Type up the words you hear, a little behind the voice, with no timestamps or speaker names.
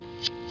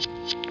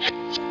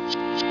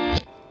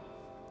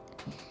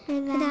For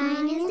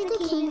thine is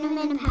the kingdom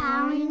and the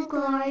power and the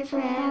glory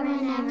forever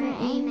and ever.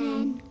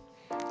 Amen.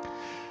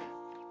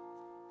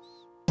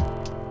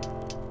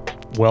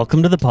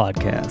 Welcome to the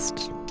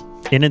podcast.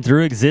 In and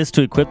through exists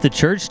to equip the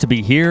church to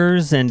be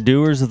hearers and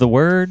doers of the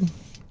word.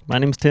 My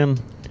name's Tim.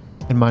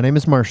 And my name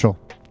is Marshall.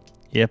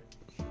 Yep.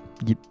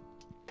 Yep.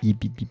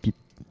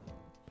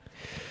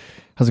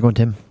 How's it going,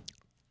 Tim?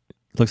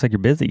 Looks like you're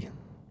busy.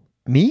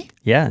 Me?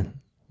 Yeah.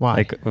 Why?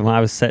 Like when I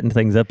was setting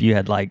things up, you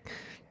had like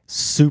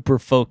super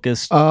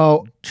focused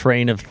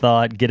train of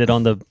thought. Get it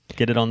on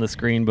the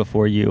screen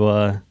before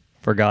you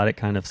forgot it,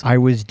 kind of. I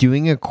was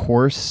doing a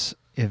course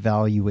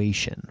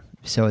evaluation.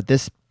 So at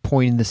this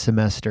point in the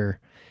semester,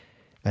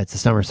 it's the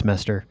summer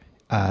semester,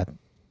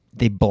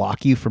 they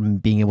block you from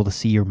being able to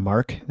see your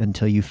mark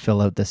until you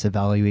fill out this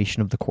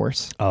evaluation of the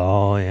course.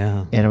 Oh,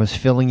 yeah. And I was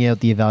filling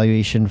out the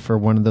evaluation for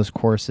one of those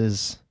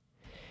courses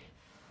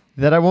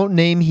that I won't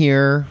name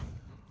here,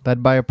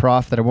 led by a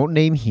prof that I won't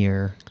name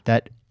here,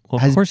 that of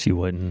course you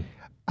wouldn't.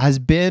 Has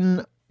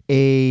been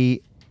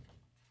a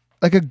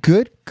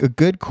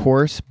good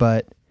course,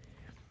 but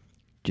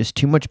just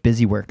too much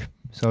busy work.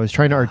 So I was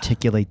trying to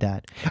articulate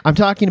that. I'm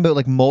talking about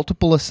like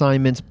multiple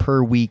assignments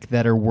per week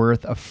that are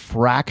worth a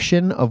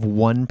fraction of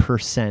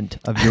 1%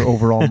 of your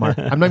overall mark.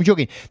 I'm not even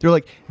joking. They're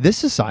like,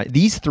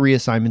 these 3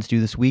 assignments due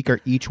this week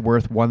are each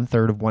worth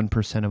 1/3 of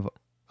 1%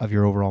 of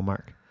your overall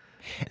mark.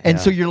 And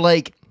so you're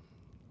like,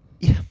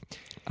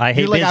 I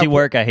hate busy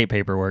work. I hate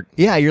paperwork.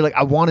 Yeah, you're like,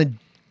 I want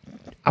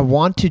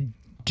to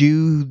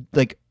do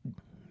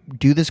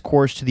this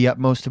course to the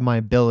utmost of my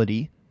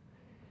ability.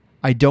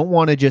 I don't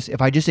want to if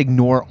I just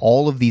ignore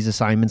all of these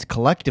assignments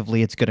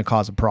collectively, it's going to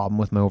cause a problem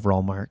with my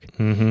overall mark.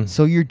 Mm-hmm.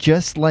 So you're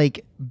just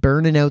like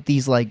burning out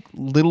these like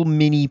little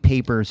mini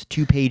papers,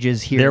 2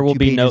 pages here, there will 2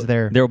 be pages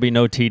there. There will be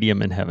no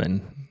tedium in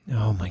heaven.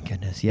 Oh my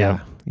goodness. Yeah.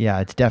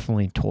 It's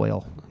definitely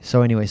toil.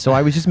 So anyway,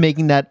 I was just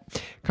making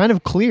that kind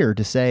of clear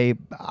to say,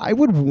 I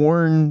would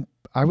warn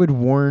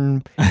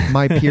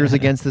my peers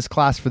against this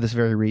class for this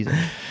very reason.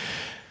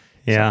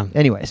 Yeah. So,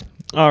 anyways.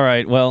 All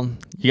right. Well,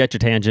 you got your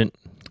tangent.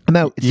 I'm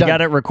out. You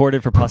got it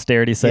recorded for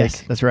posterity's sake.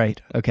 Yes, that's right.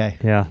 Okay.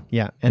 Yeah.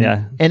 And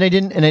I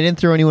didn't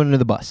throw anyone under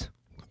the bus.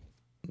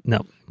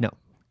 No.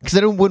 Because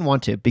I wouldn't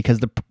want to, because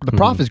the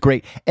prof is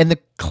great and the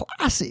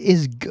class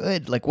is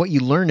good. Like what you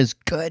learn is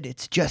good.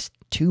 It's just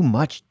too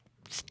much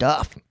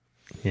stuff.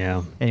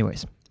 Yeah.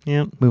 Anyways.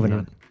 Yeah. Moving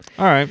on.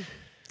 All right.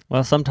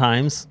 Well,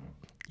 sometimes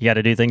you got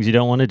to do things you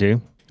don't want to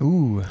do.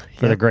 Ooh.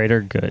 For the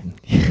greater good.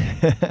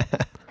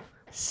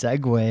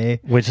 Segue.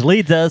 Which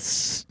leads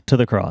us to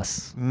the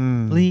cross.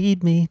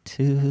 Lead me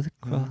to the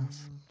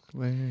cross.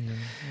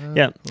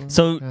 Yeah.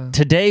 So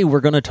today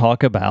we're going to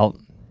talk about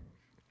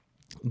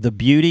the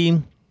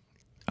beauty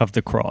of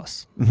the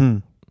cross. Mm-hmm.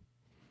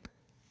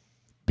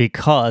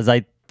 Because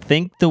I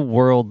think the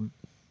world,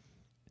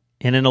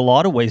 and in a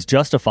lot of ways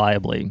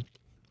justifiably,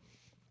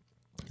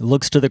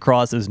 looks to the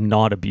cross as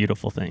not a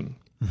beautiful thing.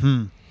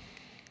 Mm-hmm.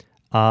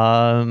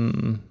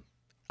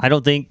 I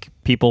don't think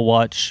people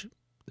watch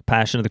The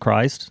Passion of the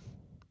Christ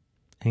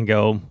and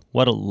go,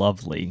 what a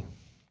lovely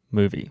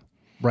movie.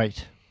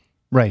 Right.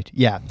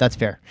 Yeah, that's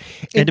fair.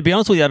 And to be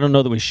honest with you, I don't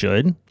know that we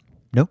should.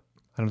 No,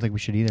 I don't think we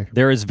should either.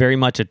 There is very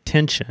much a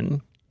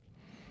tension,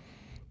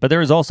 but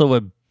there is also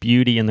a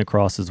beauty in the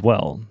cross as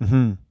well.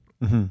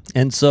 Mm-hmm. Mm-hmm.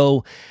 And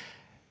so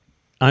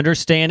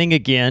understanding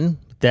again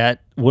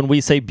that when we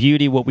say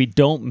beauty, what we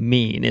don't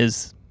mean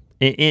is,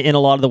 in a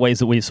lot of the ways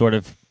that we've sort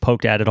of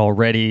poked at it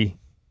already,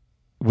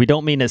 we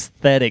don't mean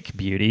aesthetic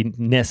beauty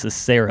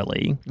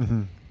necessarily.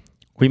 Mm-hmm.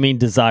 We mean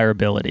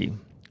desirability.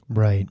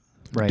 Right.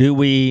 Do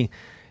we,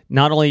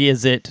 not only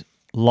is it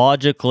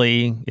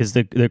logically, is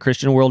the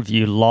Christian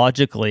worldview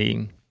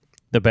logically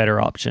the better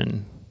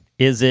option,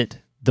 is it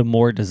the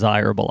more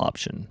desirable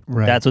option?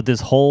 Right. That's what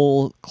this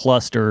whole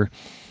cluster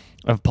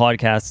of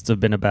podcasts have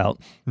been about.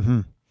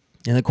 Mm-hmm.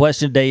 And the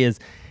question today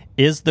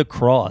is the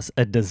cross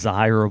a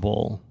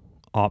desirable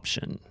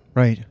option?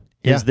 Right.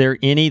 Is there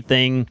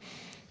anything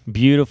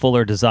beautiful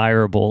or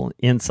desirable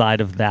inside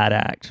of that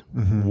act?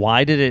 Mm-hmm.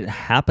 Why did it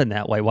happen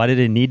that way? Why did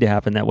it need to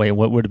happen that way? And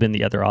what would have been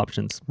the other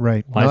options?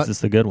 Right. Why is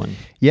this the good one?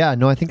 Yeah,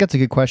 no, I think that's a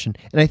good question.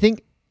 And I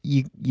think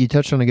you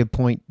touched on a good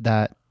point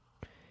that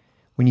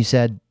when you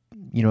said,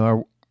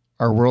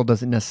 our world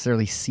doesn't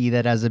necessarily see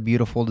that as a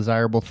beautiful,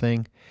 desirable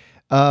thing.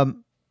 The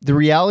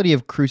reality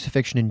of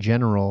crucifixion in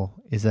general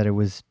is that it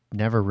was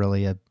never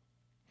really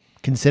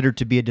considered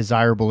to be a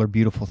desirable or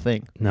beautiful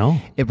thing. No.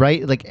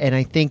 Right? And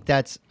I think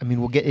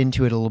we'll get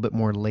into it a little bit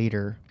more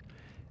later,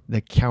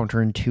 the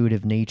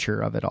counterintuitive nature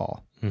of it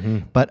all. Mm-hmm.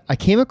 But I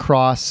came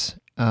across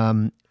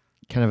kind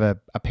of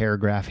a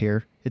paragraph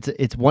here.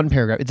 It's one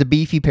paragraph. It's a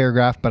beefy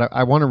paragraph, but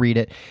I want to read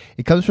it.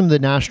 It comes from the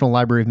National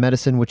Library of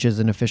Medicine, which is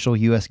an official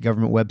U.S.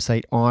 government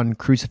website on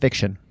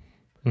crucifixion.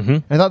 Mm-hmm.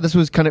 I thought this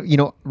was kind of,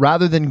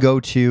 rather than go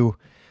to,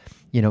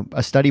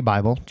 a study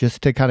Bible,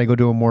 just to kind of go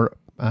to a more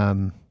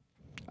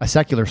a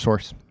secular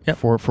source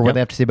for what they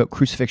have to say about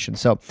crucifixion.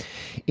 So,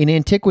 in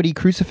antiquity,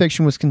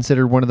 crucifixion was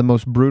considered one of the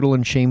most brutal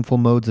and shameful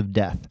modes of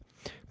death.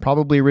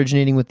 probably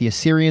originating with the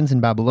Assyrians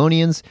and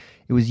Babylonians.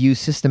 It was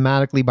used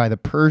systematically by the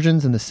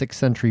Persians in the 6th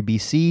century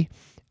BC.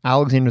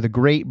 Alexander the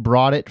Great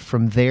brought it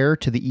from there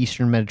to the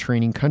eastern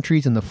Mediterranean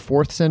countries in the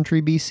 4th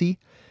century BC,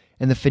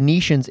 and the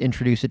Phoenicians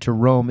introduced it to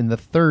Rome in the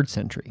 3rd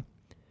century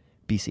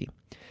BC.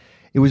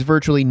 It was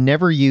virtually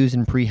never used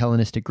in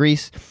pre-Hellenistic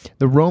Greece.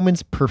 The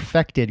Romans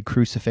perfected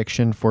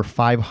crucifixion for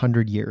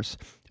 500 years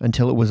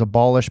until it was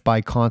abolished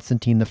by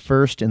Constantine I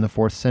in the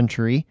 4th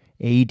century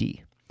AD.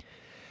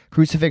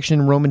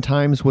 Crucifixion in Roman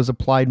times was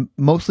applied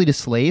mostly to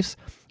slaves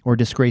or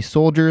disgraced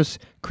soldiers,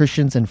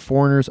 Christians, and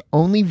foreigners,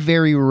 only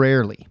very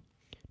rarely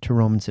to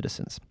Roman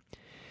citizens.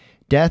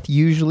 Death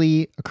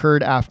usually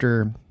occurred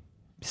after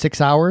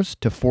 6 hours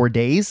to 4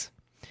 days.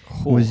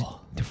 Was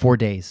to 4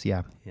 days,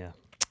 yeah.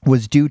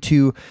 Was due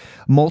to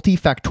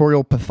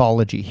multifactorial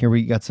pathology. Here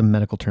we got some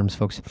medical terms,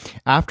 folks.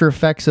 After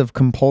effects of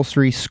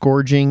compulsory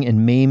scourging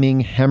and maiming,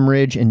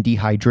 hemorrhage, and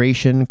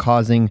dehydration,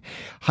 causing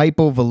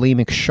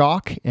hypovolemic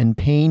shock and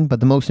pain.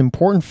 But the most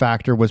important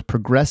factor was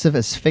progressive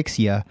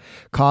asphyxia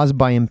caused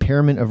by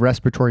impairment of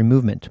respiratory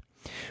movement.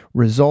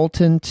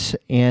 Resultant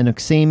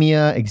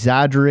anoxemia,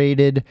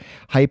 exaggerated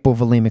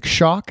hypovolemic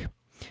shock.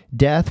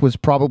 Death was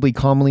probably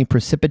commonly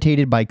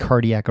precipitated by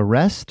cardiac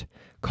arrest,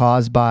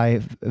 caused by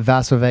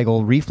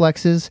vasovagal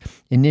reflexes,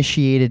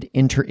 initiated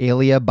inter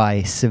alia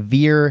by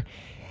severe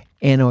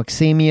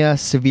anoxemia,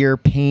 severe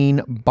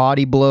pain,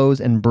 body blows,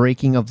 and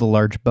breaking of the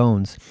large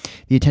bones.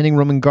 The attending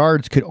Roman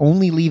guards could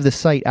only leave the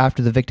site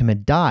after the victim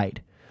had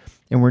died,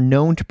 and were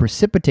known to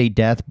precipitate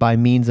death by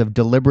means of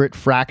deliberate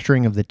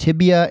fracturing of the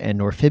tibia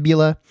and or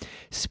fibula,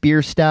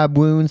 spear stab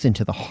wounds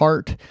into the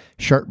heart,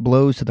 sharp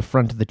blows to the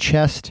front of the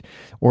chest,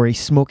 or a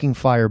smoking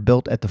fire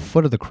built at the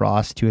foot of the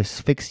cross to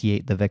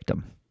asphyxiate the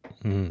victim.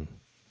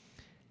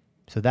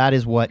 So that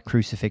is what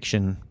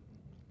crucifixion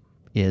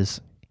is.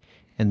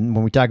 And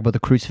when we talk about the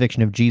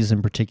crucifixion of Jesus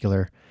in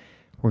particular,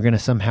 we're going to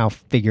somehow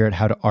figure out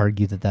how to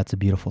argue that that's a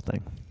beautiful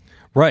thing.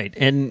 Right.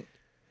 And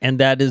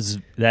that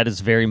is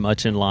very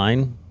much in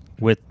line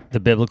with the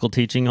biblical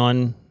teaching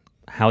on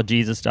how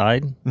Jesus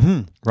died.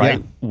 Mm-hmm.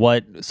 Right. Yeah.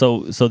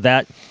 So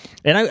that,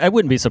 and I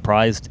wouldn't be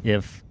surprised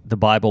if the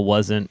Bible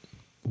wasn't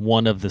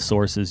one of the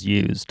sources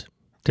used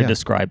to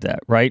describe that.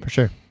 Right. For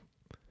sure.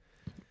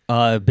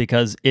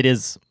 Because it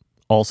is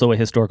also a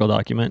historical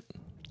document.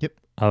 Yep.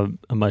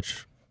 A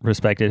much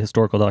respected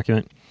historical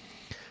document.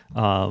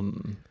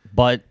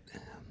 But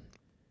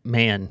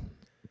man,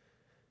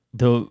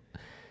 the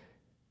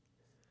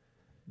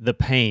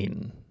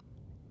pain,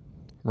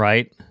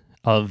 right,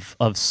 of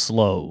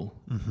slow,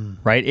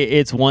 right?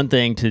 It's one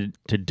thing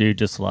to do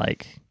just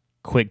like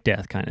quick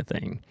death kind of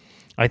thing.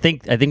 I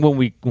think when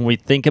we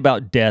think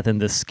about death in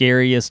the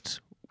scariest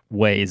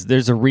ways,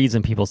 there's a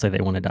reason people say they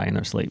want to die in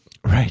their sleep.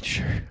 Right,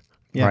 sure.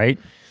 Yeah. Right?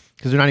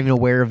 Because they're not even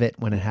aware of it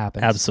when it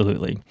happens.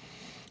 Absolutely.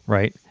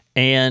 Right.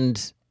 And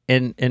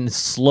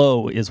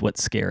slow is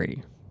what's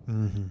scary.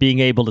 Mm-hmm. Being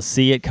able to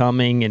see it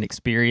coming and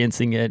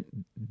experiencing it,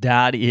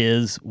 that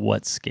is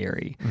what's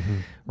scary. Mm-hmm.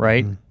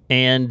 Right? Mm-hmm.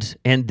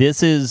 And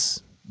this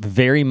is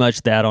very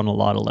much that on a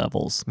lot of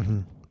levels. Mm-hmm.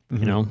 Mm-hmm.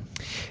 You know?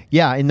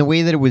 Yeah, and the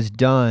way that it was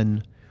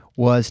done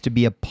was to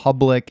be a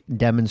public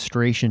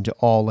demonstration to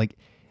all. Like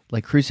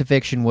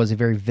crucifixion was a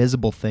very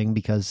visible thing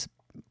because,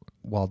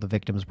 well, the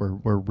victims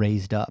were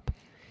raised up.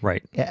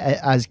 Right.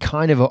 As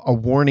kind of a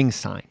warning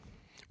sign.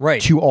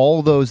 Right. To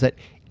all those that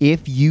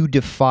if you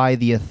defy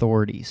the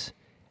authorities,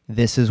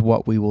 this is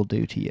what we will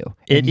do to you.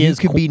 And you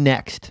could be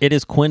next. It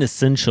is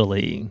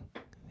quintessentially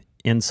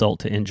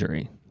insult to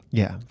injury.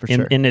 Yeah, for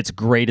sure. In its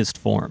greatest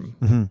form.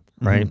 Mm-hmm.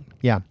 Right? Mm-hmm.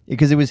 Yeah.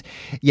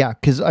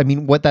 Because I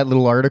mean, what that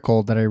little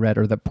article that I read,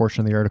 or that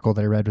portion of the article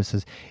that I read,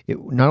 was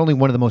not only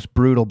one of the most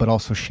brutal, but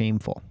also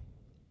shameful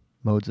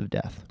modes of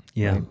death.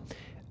 Yeah.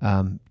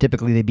 Right?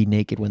 Typically, they'd be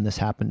naked when this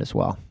happened as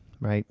well.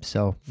 Right.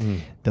 So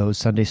those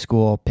Sunday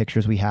school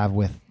pictures we have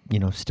with,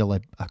 still a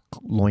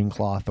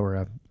loincloth or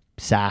a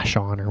sash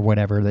on or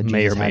whatever that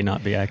may Jesus or may had,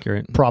 not be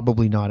accurate.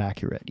 Probably not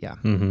accurate. Yeah.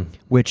 Mm-hmm.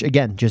 Which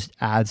again, just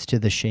adds to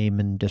the shame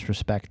and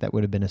disrespect that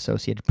would have been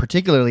associated.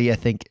 Particularly,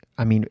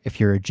 if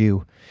you're a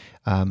Jew,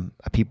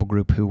 a people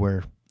group who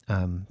were,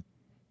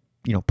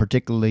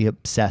 particularly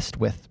obsessed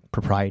with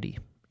propriety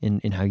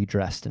in how you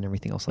dressed and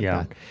everything else like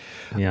that.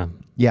 Yeah.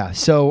 Yeah.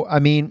 So,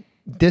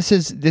 this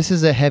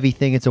is a heavy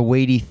thing. It's a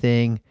weighty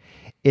thing.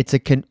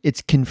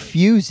 It's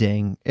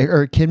confusing,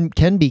 or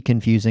can be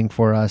confusing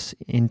for us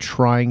in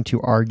trying to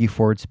argue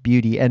for its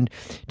beauty. And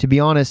to be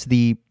honest,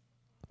 the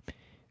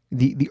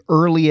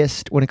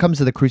earliest, when it comes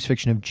to the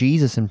crucifixion of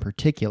Jesus in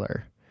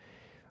particular,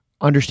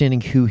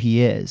 understanding who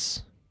he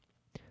is,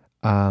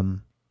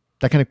 that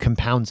kind of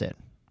compounds it,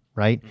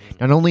 right?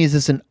 Not only is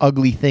this an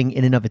ugly thing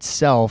in and of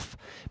itself,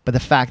 but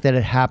the fact that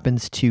it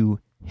happens to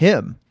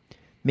him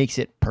makes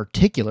it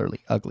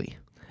particularly ugly.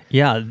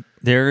 Yeah,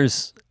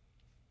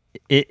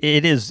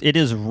 it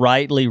is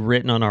rightly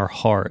written on our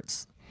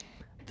hearts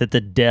that the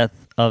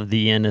death of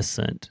the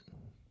innocent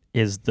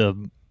is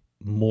the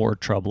more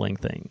troubling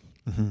thing.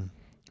 Mm-hmm.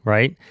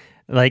 Right?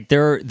 Like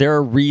there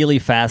are really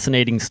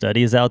fascinating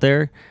studies out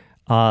there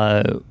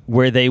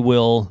where they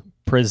will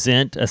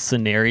present a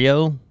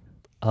scenario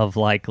of,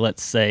 like,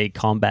 let's say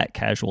combat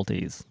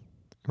casualties,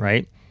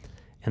 right?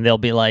 And they'll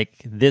be like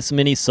this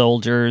many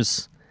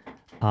soldiers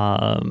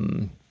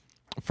from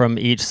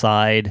each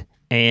side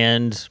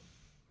and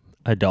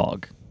a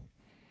dog,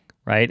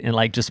 right? And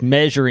like just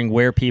measuring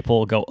where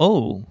people go,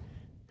 oh,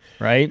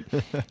 right?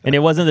 And it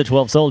wasn't the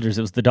 12 soldiers,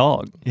 it was the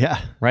dog, Yeah.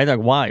 right? Like,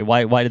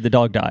 why did the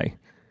dog die?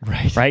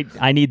 Right. Right?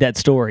 I need that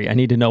story. I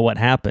need to know what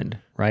happened,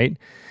 right?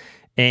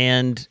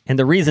 And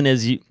the reason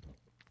is,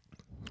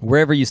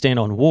 wherever you stand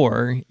on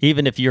war,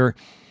 even if you're,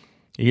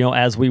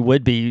 as we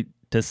would be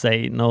to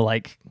say,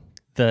 like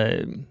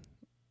the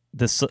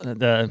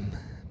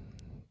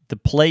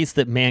place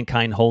that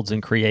mankind holds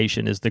in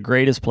creation is the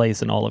greatest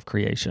place in all of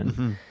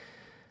creation.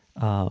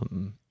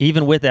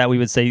 Even with that, we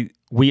would say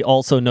we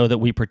also know that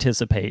we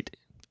participate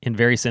in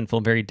very sinful,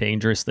 very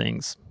dangerous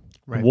things.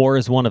 Right. War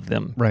is one of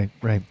them. Right.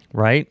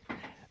 Right?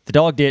 The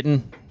dog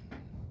didn't.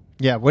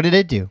 Yeah. What did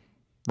it do?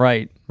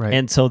 Right. Right.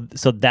 And so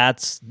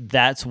that's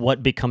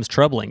what becomes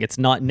troubling. It's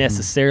not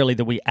necessarily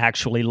that we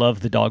actually love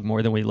the dog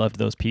more than we loved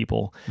those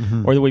people,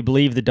 or that we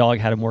believe the dog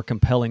had a more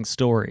compelling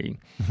story.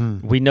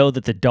 We know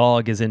that the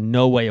dog is in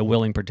no way a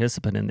willing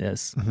participant in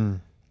this.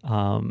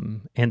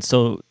 And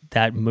so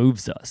that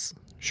moves us.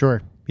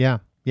 Sure. Yeah.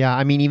 Yeah.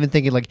 I mean, even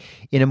thinking like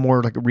in a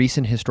more like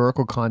recent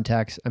historical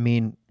context, I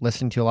mean,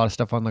 listening to a lot of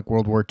stuff on like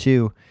World War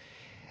II,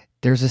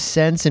 there's a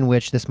sense in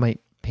which this might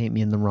paint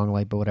me in the wrong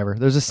light, but whatever.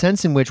 There's a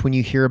sense in which when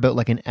you hear about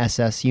like an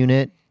SS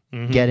unit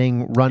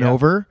getting run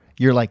over,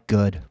 you're like,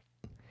 good.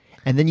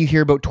 And then you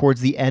hear about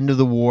towards the end of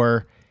the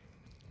war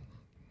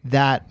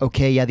that,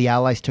 okay, yeah, the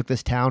Allies took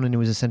this town and it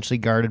was essentially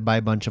guarded by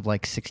a bunch of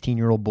like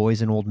 16-year-old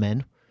boys and old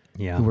men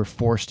who were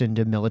forced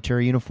into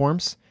military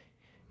uniforms,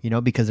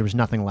 because there was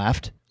nothing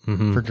left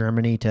for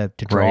Germany to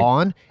draw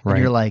on. And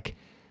you're like,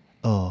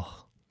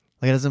 oh,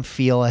 like it doesn't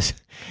feel as,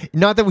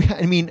 not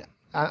that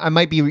I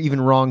might be even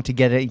wrong to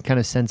get a kind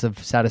of sense of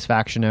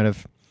satisfaction out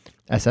of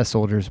SS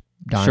soldiers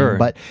dying, Sure.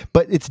 but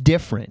it's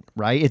different,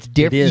 right? It's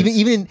different.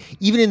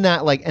 Even in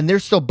that, like, and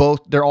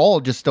they're all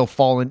just still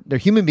fallen. They're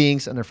human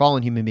beings and they're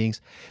fallen human beings.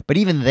 But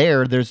even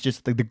there's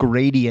just the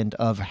gradient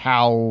of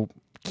how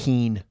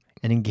keen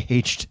and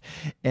engaged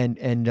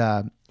and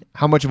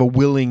how much of a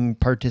willing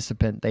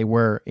participant they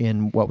were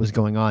in what was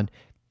going on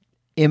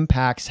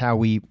impacts how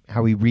we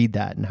read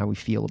that and how we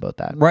feel about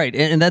that. Right.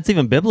 And that's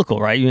even biblical,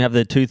 right? You have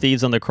the two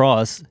thieves on the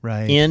cross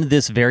in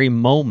this very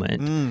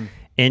moment.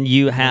 And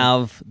you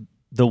have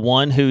the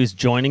one who's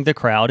joining the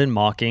crowd and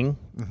mocking,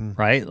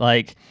 right?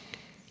 Like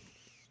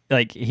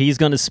he's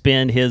going to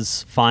spend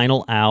his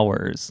final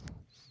hours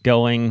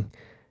going,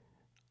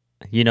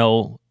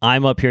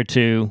 I'm up here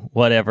too,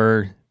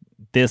 whatever.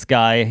 This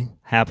guy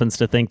happens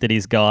to think that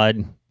he's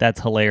God. That's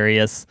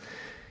hilarious.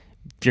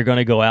 If you're going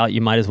to go out,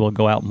 you might as well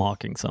go out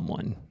mocking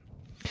someone,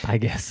 I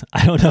guess.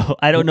 I don't know.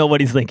 I don't know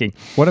what he's thinking.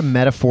 What a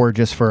metaphor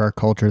just for our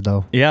culture,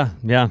 though. Yeah.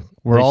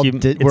 We're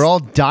all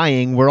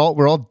dying. We're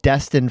all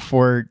destined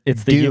for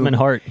it's the doom, human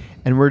heart,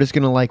 and we're just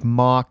gonna like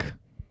mock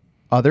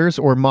others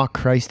or mock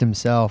Christ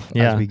Himself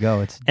as we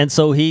go. And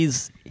so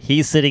he's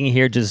sitting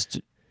here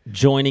just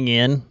joining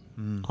in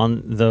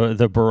on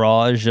the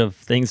barrage of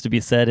things to be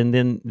said, and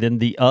then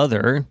the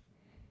other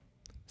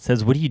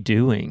says, "What are you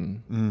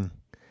doing?"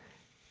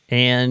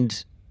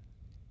 And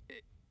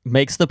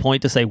makes the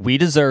point to say, "We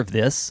deserve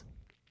this."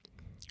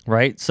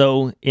 Right?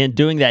 So in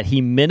doing that,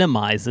 he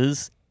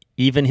minimizes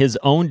even his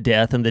own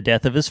death and the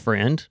death of his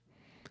friend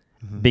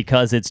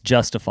because it's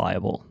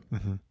justifiable.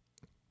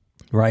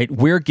 Right?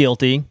 We're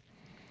guilty.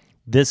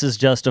 This is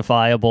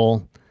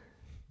justifiable.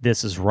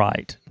 This is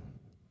right.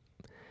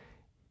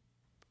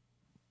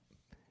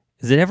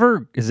 Has it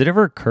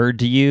ever occurred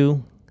to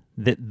you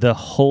that the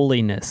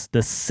holiness,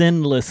 the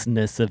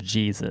sinlessness of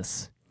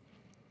Jesus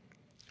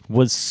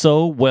was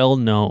so well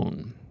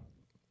known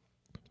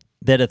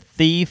that a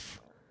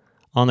thief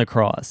on the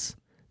cross,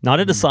 not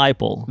a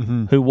disciple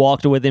who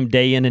walked with him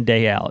day in and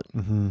day out,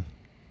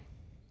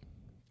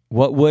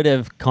 what would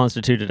have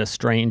constituted a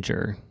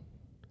stranger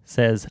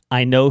says,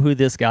 I know who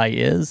this guy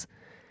is,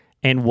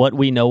 and what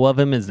we know of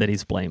him is that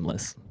he's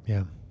blameless.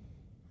 Yeah.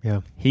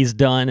 He's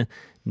done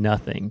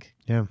nothing.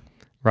 Yeah.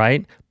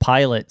 Right?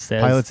 Pilate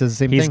says the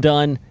same he's thing.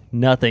 done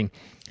nothing.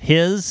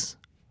 His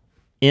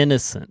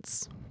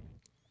innocence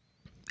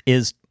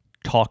is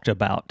talked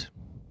about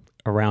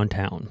around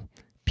town.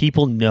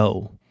 People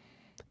know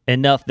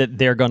enough that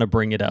they're going to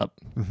bring it up.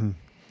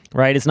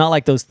 Right? It's not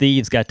like those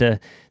thieves got to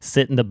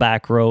sit in the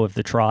back row of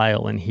the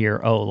trial and hear,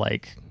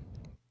 like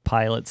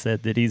Pilate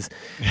said that he's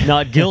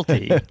not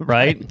guilty,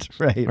 right?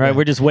 Right.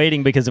 We're just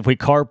waiting because if we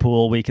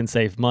carpool, we can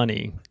save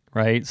money,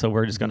 right? So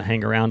we're just going to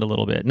hang around a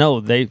little bit. No,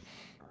 they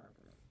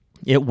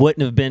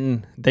wouldn't have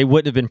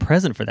been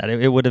present for that.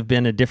 It would have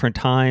been a different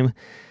time,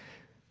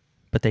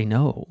 but they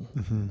know.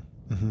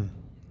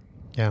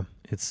 Yeah.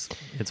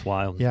 It's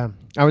wild. Yeah.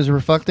 I was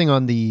reflecting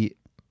on the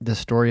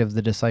story of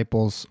the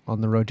disciples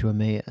on the road to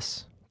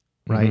Emmaus,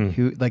 right?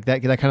 Who like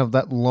that kind of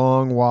that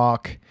long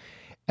walk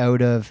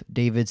out of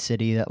David's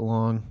city, that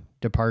long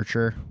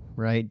departure,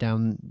 right,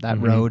 down that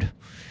road.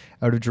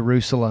 out of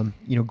Jerusalem,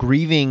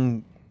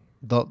 grieving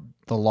the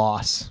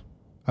loss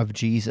of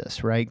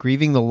Jesus, right?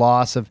 Grieving the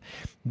loss of,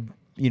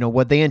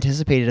 what they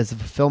anticipated as the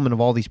fulfillment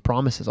of all these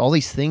promises, all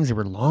these things they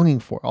were longing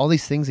for, all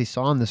these things they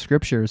saw in the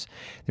scriptures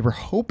they were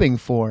hoping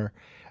for,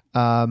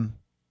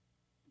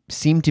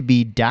 seemed to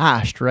be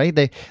dashed,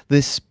 right?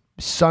 This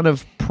son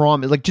of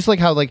promise, just like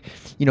how, they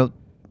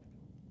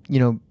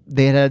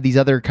had these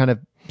other kind of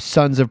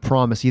sons of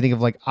promise. You think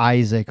of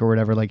Isaac or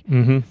whatever,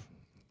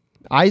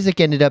 Isaac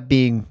ended up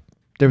being,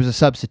 there was a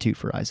substitute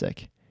for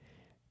Isaac.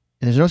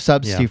 And there's no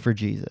substitute for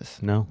Jesus.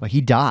 No.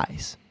 He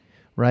dies,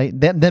 right?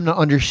 Them not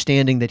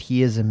understanding that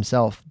he is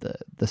himself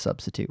the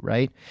substitute,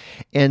 right?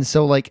 And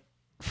so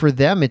for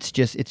them, it's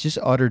just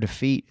utter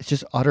defeat. It's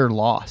just utter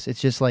loss.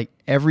 It's just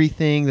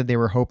everything that they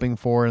were hoping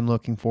for and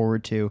looking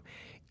forward to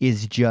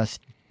is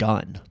just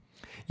done.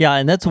 Yeah,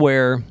 and that's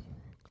where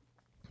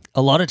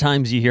a lot of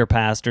times you hear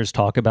pastors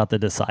talk about the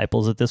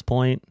disciples at this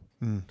point,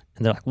 and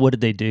they're like, what did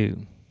they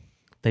do?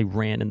 They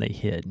ran and they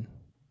hid.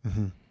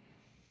 Mm-hmm.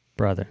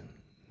 Brother.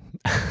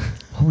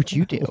 What would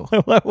you do?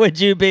 What would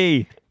you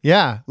be?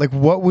 Yeah,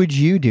 what would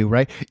you do,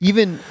 right?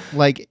 Even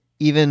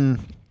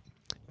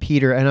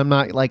Peter, and I'm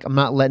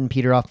not letting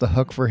Peter off the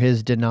hook for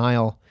his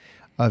denial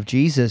of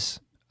Jesus,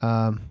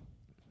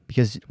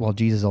 because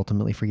Jesus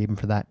ultimately forgave him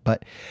for that.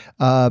 But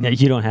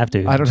you don't have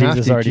to. I don't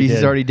Jesus have to.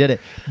 Jesus already did it.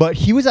 But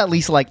he was at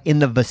least in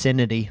the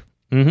vicinity,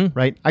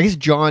 right? I guess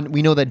John.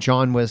 We know that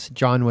John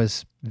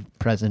was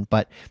present,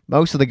 but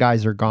most of the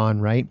guys are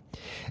gone, right?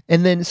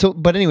 And then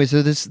but anyway,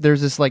 so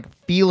there's this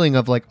feeling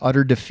of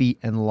utter defeat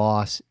and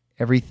loss.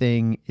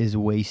 Everything is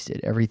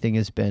wasted. Everything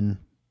has been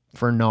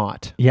for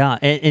naught. Yeah,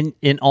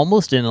 and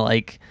almost in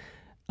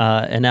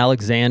an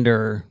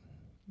Alexander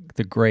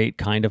the Great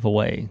kind of a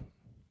way,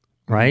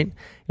 right?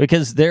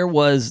 Because there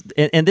was,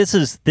 and this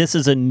is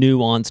a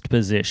nuanced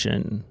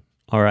position.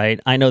 All right,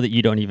 I know that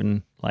you don't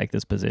even like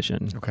this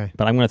position. Okay,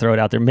 but I'm going to throw it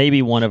out there.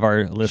 Maybe one of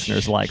our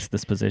listeners likes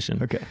this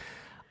position. Okay.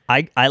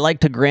 I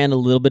like to grant a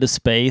little bit of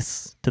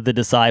space to the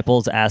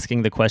disciples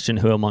asking the question,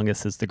 who among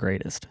us is the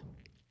greatest?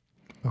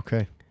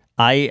 Okay.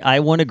 I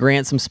want to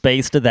grant some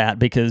space to that,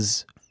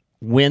 because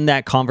when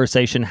that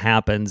conversation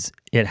happens,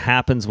 it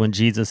happens when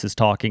Jesus is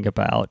talking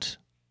about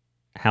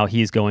how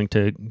he's going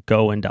to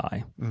go and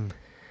die.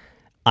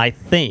 I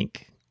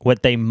think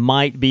what they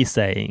might be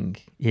saying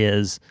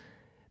is,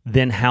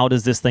 then how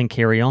does this thing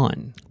carry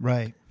on?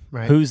 Right.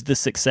 Who's the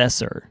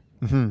successor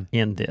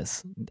in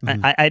this?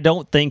 I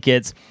don't think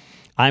it's,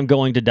 I'm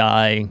going to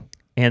die,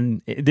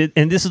 and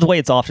this is the way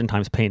it's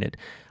oftentimes painted.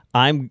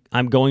 I'm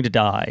going to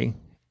die,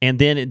 and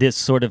then this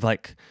sort of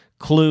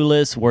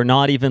clueless, we're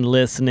not even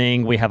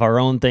listening, we have our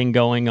own thing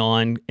going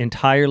on,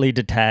 entirely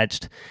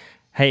detached.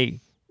 Hey,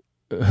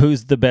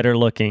 who's the better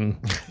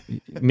looking,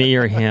 me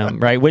or him,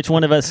 right? Which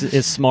one of us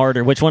is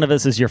smarter? Which one of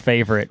us is your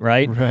favorite,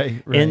 right?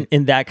 Right.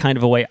 In that kind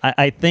of a way.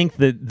 I think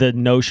that the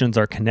notions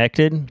are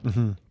connected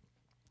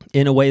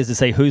in a way as to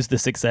say, who's the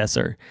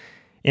successor?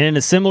 And in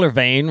a similar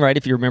vein, right,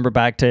 if you remember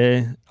back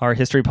to our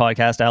history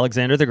podcast,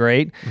 Alexander the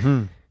Great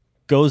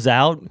goes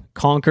out,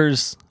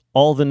 conquers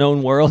all the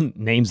known world,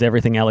 names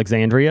everything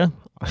Alexandria,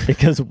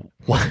 because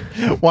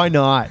why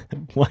not?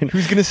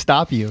 Who's going to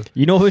stop you?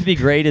 You know what would be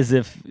great is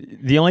if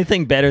the only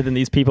thing better than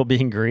these people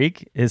being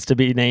Greek is to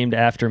be named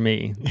after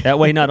me. That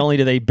way, not only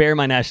do they bear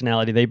my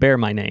nationality, they bear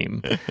my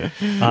name.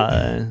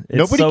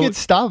 Nobody gets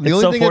stopped.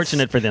 It's so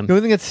fortunate for them. The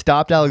only thing that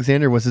stopped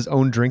Alexander was his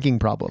own drinking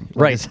problem,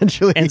 right?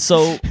 Essentially, and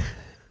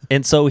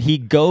so he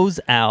goes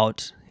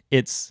out.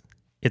 It's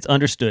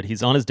understood.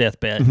 He's on his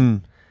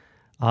deathbed.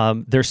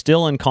 They're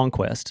still in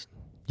conquest.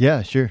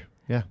 Yeah, sure.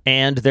 Yeah,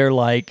 and they're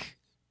like,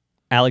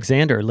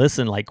 Alexander,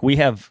 listen, we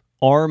have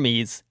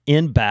armies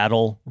in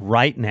battle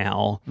right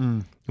now.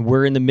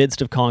 We're in the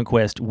midst of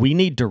conquest. We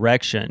need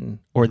direction,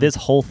 or this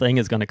whole thing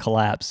is going to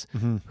collapse.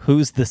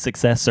 Who's the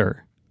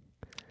successor?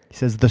 He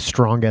says the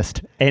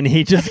strongest. And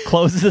he just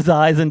closes his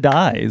eyes and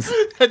dies.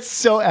 That's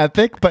so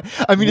epic, but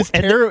I mean,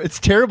 it's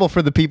terrible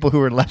for the people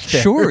who are left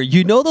there. Sure,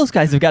 those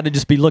guys have got to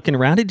just be looking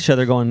around at each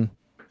other going,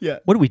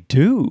 what do we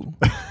do?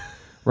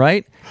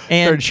 Right?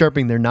 And started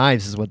sharpening their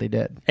knives is what they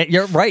did.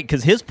 You're right,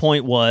 because his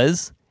point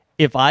was,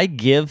 if I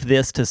give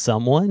this to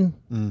someone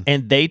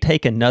and they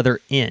take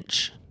another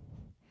inch,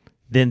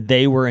 then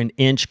they were an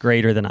inch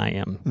greater than I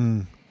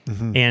am.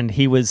 And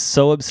he was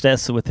so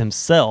obsessed with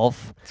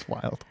himself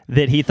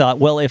that he thought,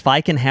 well, if I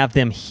can have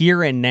them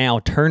here and now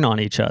turn on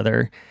each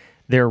other,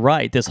 they're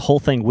right. This whole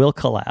thing will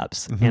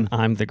collapse and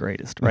I'm the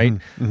greatest, right?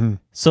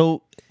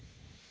 So,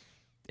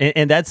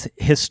 and that's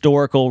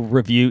historical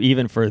review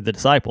even for the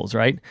disciples,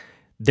 right?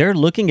 They're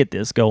looking at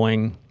this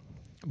going,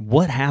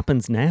 what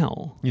happens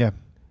now? Yeah.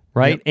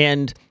 Right?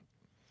 Yep.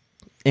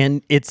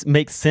 And it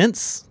makes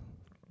sense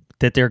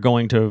that they're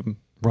going to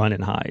run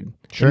and hide.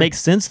 Sure. It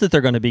makes sense that they're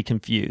going to be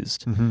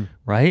confused,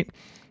 right?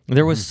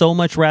 There was so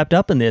much wrapped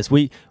up in this.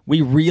 We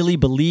really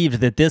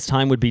believed that this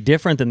time would be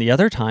different than the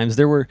other times.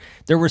 There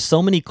were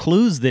so many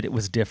clues that it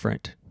was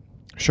different.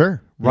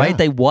 Sure. Right? Yeah.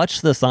 They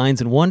watched the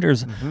signs and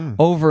wonders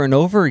over and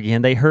over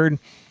again. They heard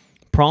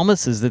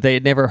promises that they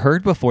had never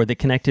heard before that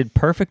connected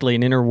perfectly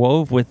and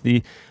interwove with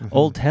the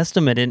Old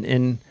Testament.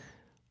 And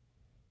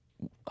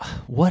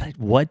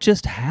what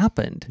just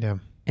happened? Yeah.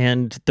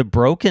 And the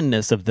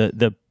brokenness of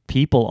the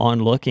people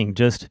onlooking.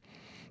 Just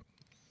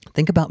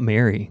think about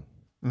Mary.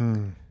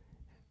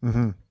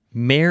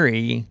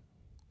 Mary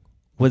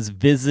was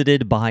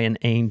visited by an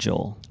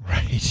angel.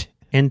 Right.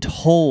 And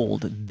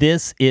told,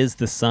 this is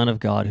the Son of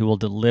God who will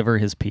deliver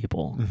his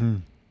people.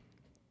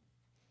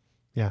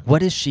 Yeah.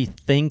 What is she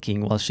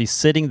thinking while she's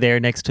sitting there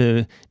next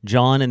to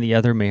John and the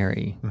other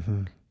Mary,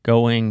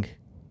 going,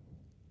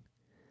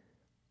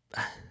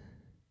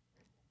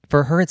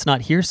 for her, it's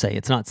not hearsay.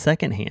 It's not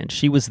secondhand.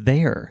 She was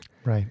there.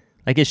 Right.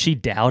 Like, is she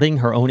doubting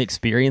her own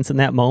experience in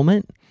that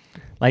moment?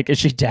 Like, is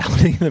she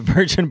doubting the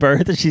virgin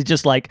birth? And she's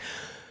just like,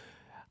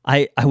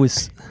 I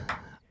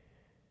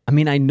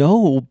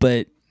know,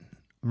 but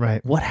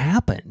Right. what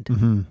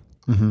happened?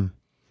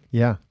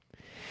 Yeah.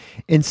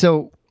 And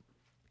so,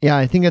 yeah,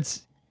 I think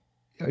it's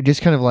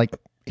just kind of like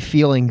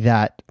feeling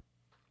that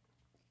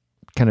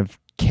kind of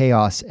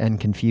chaos and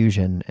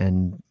confusion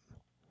and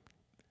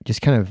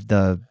just kind of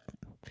the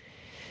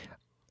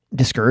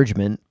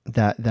discouragement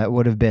that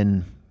would have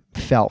been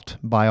felt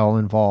by all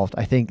involved.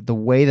 I think the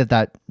way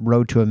that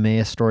Road to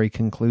Emmaus story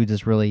concludes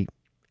is really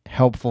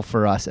helpful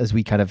for us as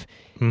we kind of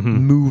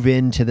move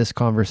into this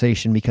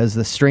conversation, because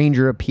the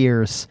stranger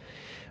appears,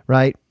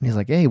 right? And he's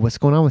like, hey, what's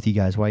going on with you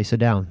guys? Why are you so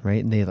down?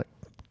 Right? And they're like,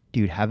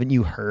 dude, haven't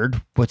you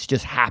heard what's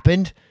just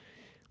happened?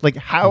 Like,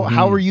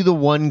 how are you the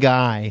one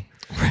guy?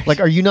 Right. Like,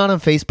 are you not on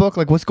Facebook?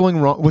 Like, what's going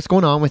wrong? What's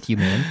going on with you,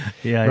 man?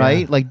 Yeah.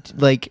 Right? Yeah.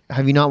 Like,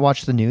 have you not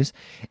watched the news?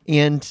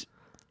 And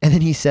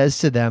then he says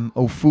to them,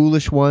 O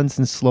foolish ones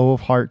and slow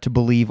of heart to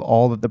believe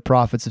all that the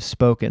prophets have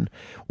spoken.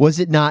 Was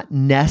it not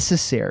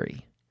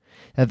necessary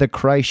that the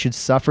Christ should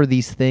suffer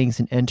these things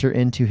and enter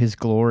into his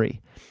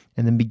glory?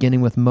 And then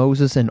beginning with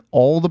Moses and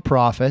all the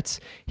prophets,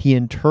 he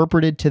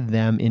interpreted to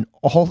them in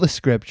all the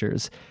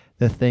scriptures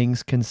the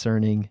things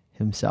concerning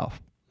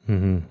himself.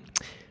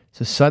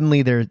 So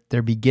suddenly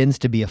there begins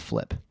to be a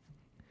flip,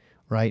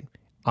 right?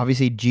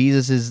 Obviously,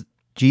 Jesus is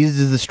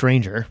the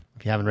stranger.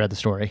 If you haven't read the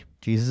story,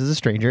 Jesus is a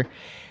stranger.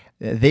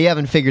 They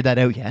haven't figured that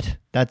out yet.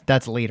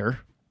 That's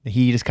later.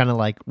 He just kind of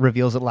like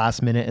reveals it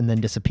last minute and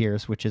then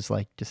disappears, which is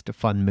like just a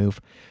fun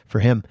move for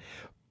him.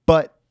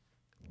 But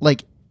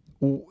like,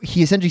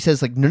 he essentially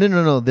says like,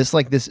 no.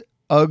 This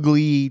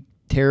ugly,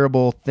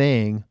 terrible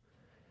thing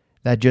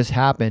that just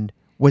happened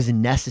was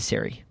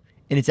necessary.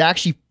 And it's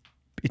actually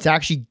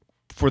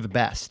for the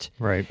best.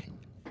 Right.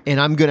 And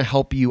I'm going to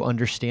help you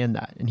understand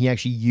that. And he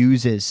actually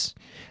uses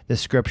the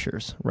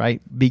scriptures,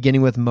 right?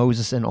 Beginning with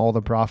Moses and all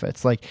the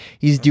prophets. Like,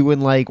 he's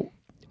doing like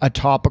a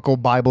topical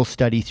Bible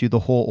study through the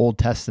whole Old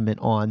Testament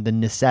on the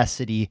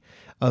necessity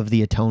of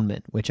the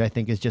atonement, which I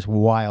think is just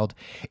wild.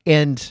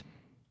 And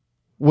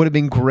would have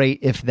been great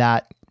if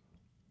that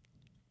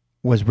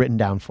was written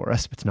down for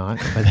us, but it's not.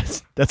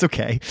 But that's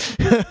okay.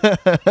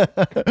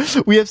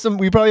 We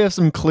probably have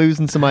some clues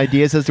and some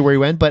ideas as to where he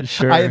went, but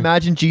sure. I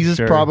imagine Jesus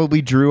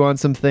probably drew on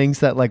some things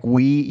that like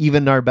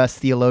even our best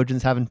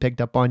theologians haven't picked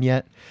up on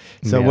yet.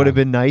 So it would have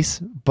been nice,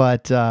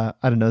 but I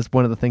don't know. It's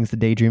one of the things to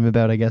daydream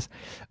about, I guess.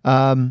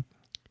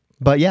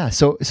 But yeah,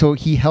 so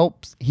he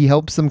helps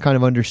them kind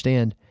of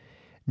understand.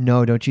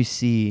 No, don't you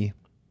see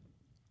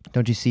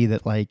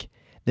that like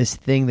this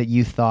thing that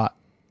you thought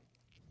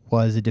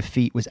was a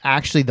defeat was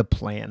actually the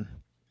plan.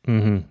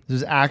 This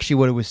was actually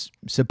what it was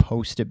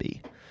supposed to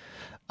be.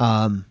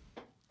 And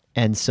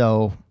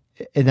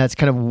that's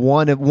kind of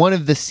one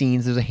of the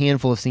scenes. There's a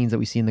handful of scenes that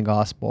we see in the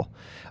gospel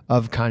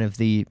of kind of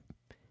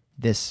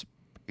this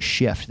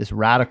shift, this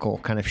radical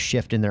kind of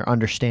shift in their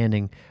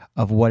understanding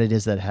of what it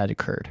is that had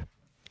occurred.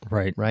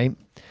 Right. Right.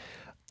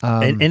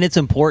 And it's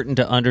important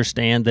to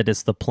understand that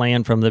it's the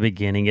plan from the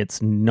beginning.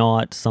 It's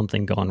not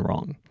something gone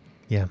wrong.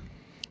 Yeah.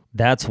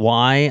 That's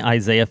why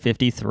Isaiah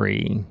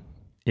 53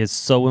 is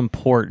so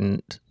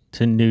important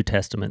to New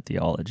Testament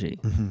theology,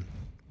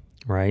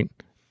 right?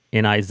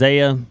 In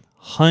Isaiah,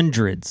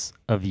 hundreds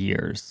of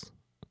years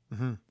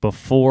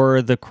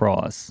before the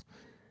cross,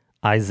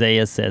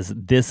 Isaiah says,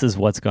 this is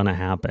what's going to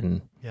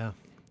happen. Yeah.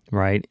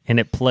 Right? And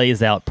it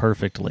plays out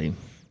perfectly.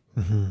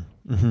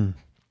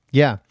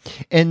 Yeah.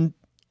 And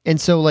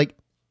so like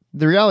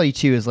the reality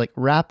too is like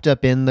wrapped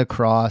up in the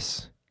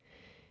cross,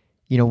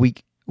 you know,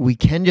 we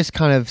can just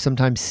kind of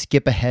sometimes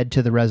skip ahead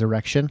to the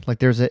resurrection.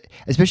 Like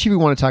especially if we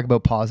want to talk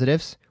about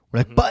positives, we're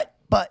like,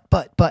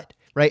 but,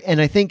 right? And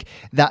I think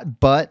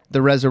the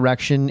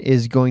resurrection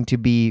is going to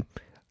be,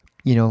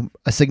 you know,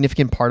 a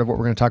significant part of what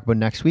we're going to talk about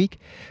next week.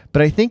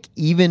 But I think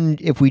even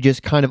if we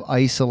just kind of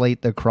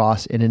isolate the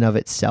cross in and of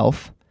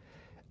itself,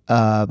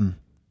 I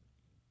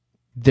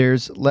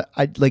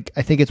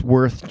think it's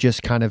worth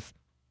just kind of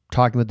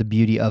talking about the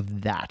beauty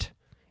of that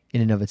in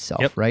and of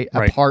itself, right?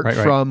 Apart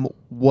from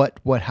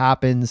what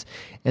happens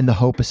and the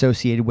hope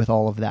associated with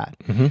all of that.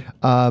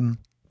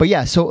 But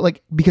yeah, so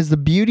like, because the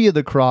beauty of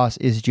the cross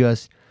is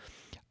just,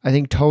 I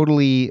think,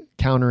 totally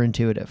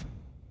counterintuitive,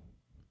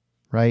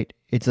 right?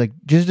 It's like,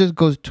 just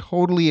goes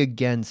totally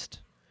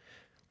against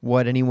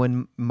what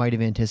anyone might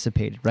have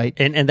anticipated, right?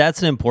 And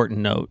that's an important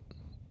note,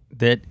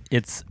 that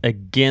it's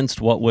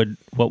against what would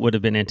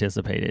have been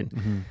anticipated.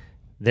 Mm-hmm.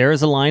 There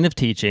is a line of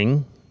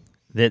teaching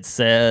that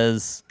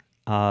says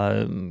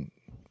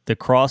the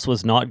cross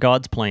was not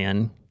God's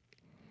plan.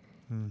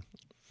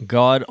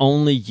 God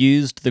only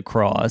used the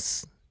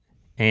cross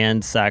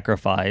and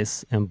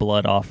sacrifice and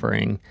blood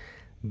offering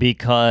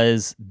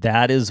because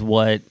that is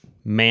what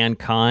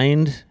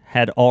mankind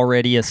had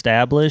already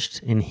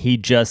established, and he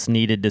just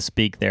needed to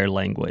speak their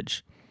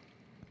language.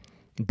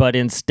 But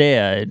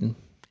instead,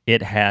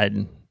 it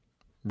had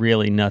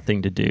really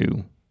nothing to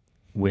do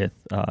with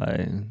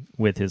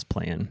his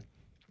plan.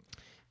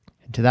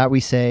 And to that we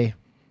say,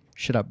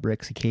 shut up,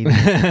 bricks, a cave.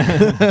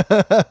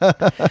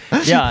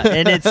 Yeah,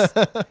 and it's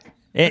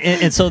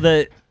and so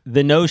the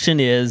notion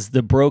is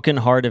the broken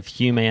heart of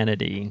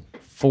humanity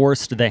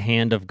forced the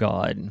hand of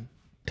God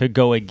to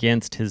go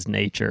against his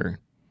nature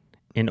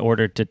in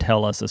order to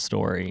tell us a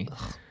story.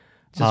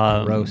 It's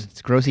just gross.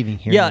 It's gross even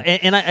hearing. Yeah,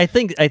 it. and I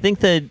think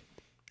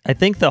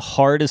the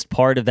hardest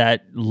part of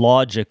that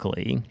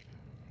logically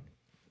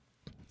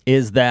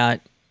is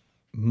that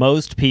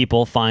most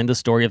people find the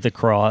story of the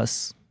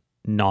cross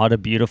not a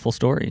beautiful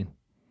story.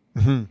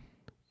 Mm-hmm.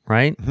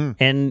 Right?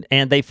 Mm-hmm.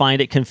 And they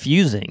find it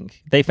confusing.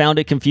 They found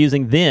it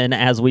confusing then,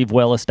 as we've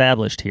well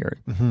established here.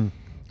 Mm-hmm.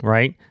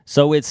 Right?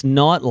 So it's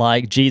not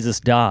like Jesus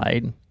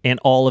died and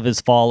all of his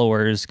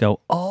followers go,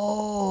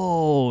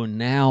 "Oh,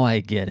 now I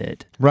get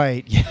it."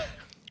 Right. Yeah.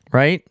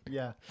 Right?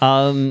 Yeah.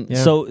 Yeah.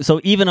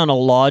 So even on a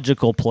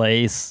logical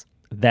place,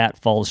 that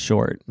falls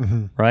short.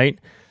 Mm-hmm. Right?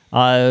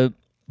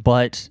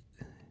 But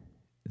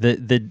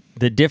the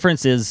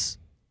difference is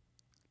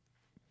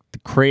the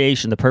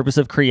creation. The purpose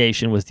of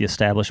creation was the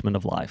establishment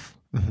of life.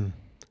 Mm-hmm.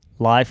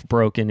 Life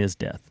broken is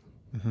death.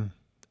 Mm-hmm.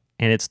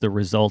 And it's the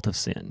result of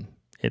sin.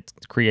 It's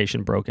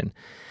creation broken.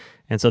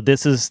 And so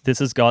this is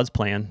God's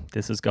plan.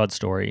 This is God's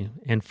story.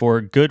 And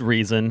for good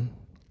reason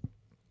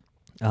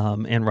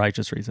and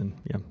righteous reason.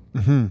 Yeah.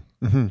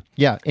 Mm-hmm. Mm-hmm.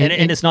 Yeah.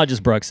 And it's not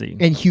just Bruxy.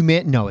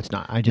 And no, it's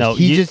not. No,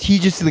 he's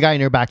just the guy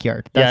in our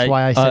backyard. That's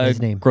why I said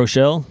his name.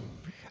 Groeschel.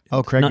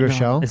 Oh, Craig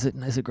Groeschel.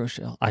 No, is it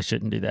Groeschel? I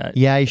shouldn't do that.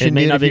 Yeah, you shouldn't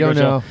do it if you don't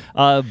know.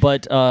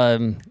 But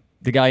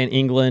the guy in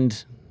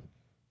England,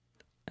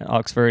 at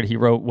Oxford, he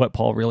wrote What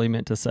Paul Really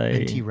Meant to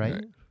Say. N.T.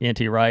 Wright?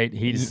 N.T. Wright.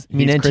 He's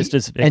NT,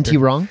 Christus Victor. N.T.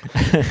 wrong?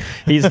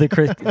 He's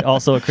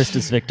also a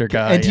Christus Victor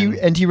guy.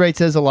 N.T. Wright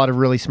says a lot of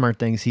really smart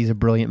things. He's a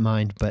brilliant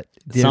mind, but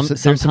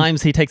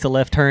sometimes he takes a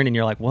left turn and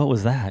you're like, what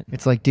was that?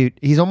 It's like, dude,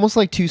 he's almost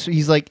like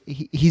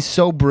he's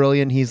so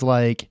brilliant. He's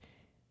like,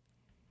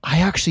 I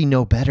actually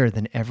know better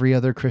than every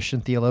other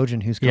Christian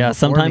theologian who's come before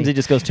sometimes me. he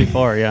just goes too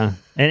far. Yeah.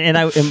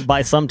 And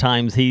by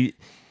sometimes he's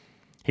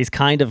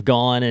kind of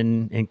gone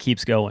and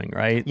keeps going,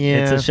 right?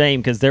 Yeah. It's a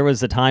shame because there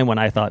was a time when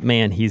I thought,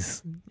 man,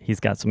 he's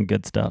got some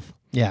good stuff.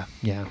 Yeah,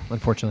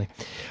 unfortunately.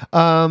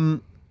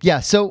 So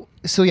the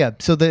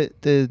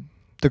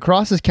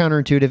cross is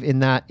counterintuitive in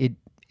that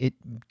it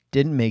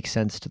didn't make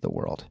sense to the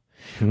world,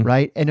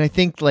 right? And I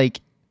think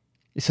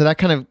so that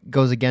kind of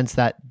goes against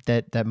that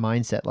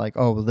mindset, like,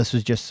 oh, well, this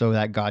was just so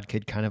that God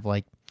could kind of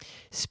like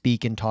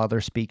speak and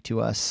toddler speak to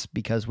us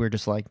because we're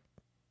just like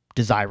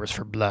desirous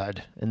for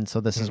blood, and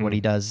so this is what he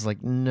does. It's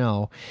like,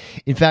 no,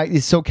 in fact,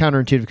 it's so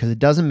counterintuitive because it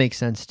doesn't make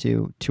sense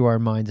to our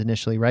minds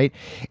initially, right?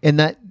 And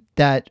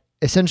that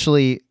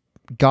essentially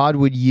God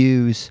would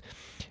use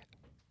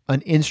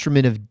an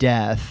instrument of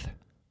death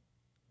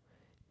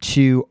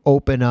to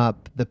open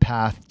up the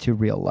path to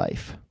real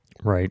life.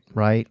 Right.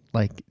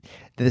 Like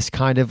this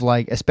kind of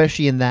like,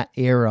 especially in that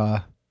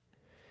era,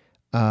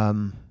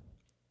 that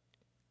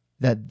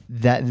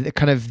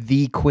kind of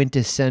the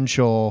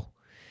quintessential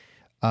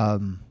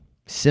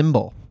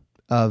symbol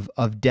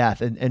of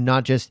death, and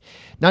not just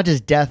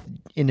death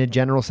in a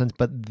general sense,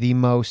 but the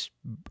most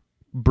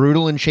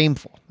brutal and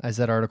shameful, as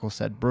that article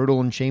said, brutal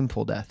and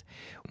shameful death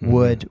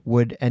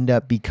would end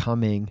up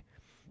becoming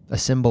a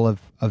symbol of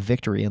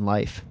victory in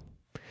life.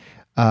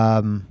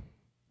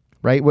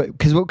 Right?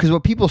 Because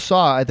what people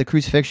saw at the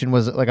crucifixion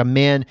was like a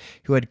man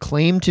who had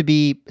claimed to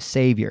be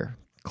Savior,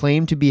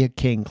 claimed to be a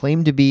king,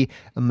 claimed to be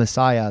a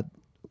Messiah.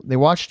 They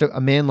watched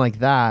a man like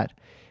that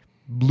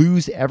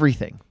lose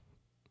everything,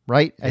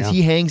 right? As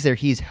he hangs there,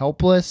 he's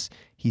helpless,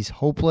 he's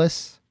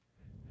hopeless.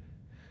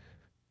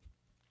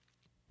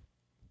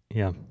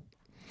 Yeah.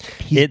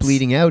 He's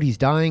bleeding out, he's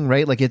dying,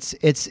 right? Like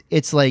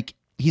it's like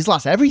he's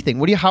lost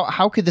everything.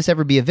 How could this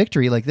ever be a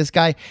victory? Like this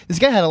guy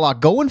had a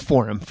lot going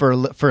for him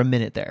for a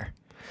minute there.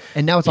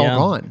 And now it's all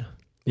gone.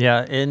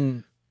 Yeah,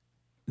 and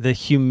the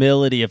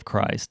humility of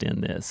Christ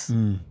in this,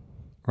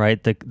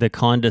 right? The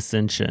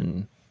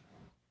condescension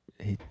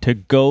to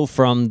go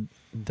from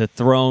the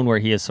throne where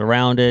he is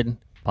surrounded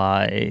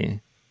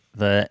by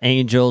the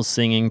angels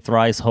singing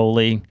thrice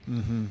holy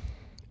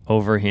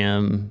over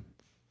him,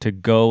 to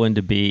go and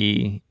to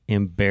be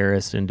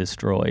embarrassed and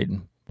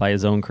destroyed by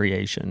his own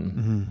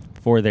creation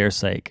for their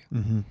sake.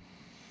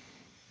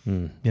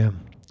 Yeah.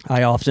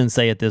 I often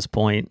say at this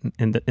point,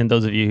 and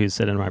those of you who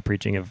sit in my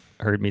preaching have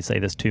heard me say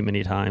this too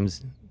many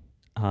times,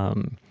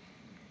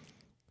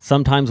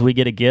 sometimes we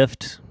get a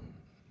gift,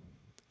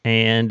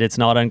 and it's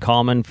not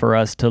uncommon for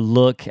us to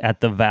look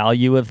at the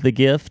value of the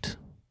gift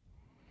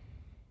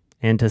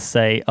and to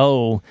say,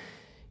 oh,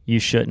 you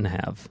shouldn't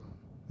have.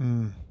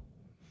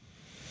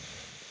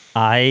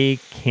 I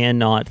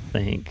cannot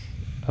think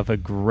of a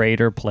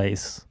greater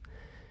place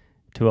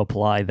to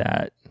apply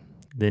that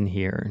than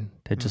here,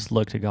 to just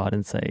look to God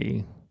and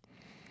say,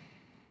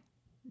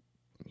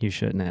 you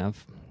shouldn't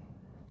have.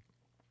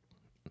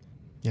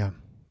 Yeah.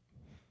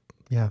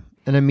 Yeah.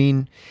 And I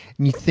mean,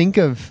 you think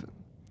of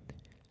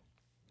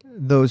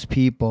those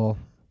people,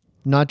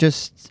 not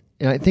just,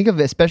 I think of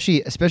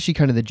especially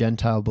kind of the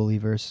Gentile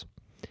believers,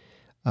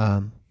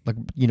 like,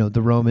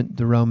 the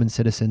Roman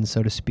citizens,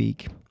 so to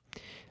speak,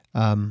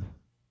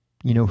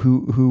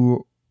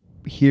 who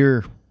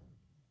hear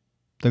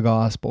the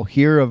gospel,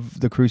 hear of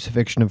the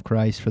crucifixion of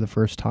Christ for the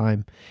first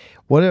time.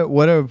 What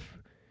a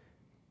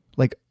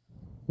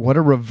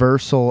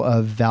reversal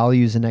of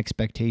values and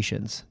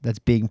expectations that's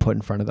being put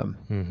in front of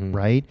them,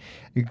 right?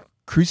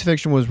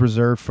 Crucifixion was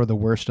reserved for the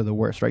worst of the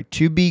worst, right?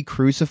 To be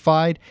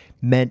crucified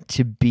meant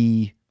to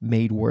be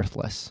made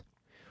worthless,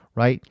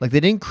 right? Like they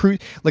didn't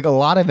like a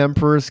lot of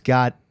emperors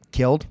got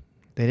killed.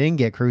 They didn't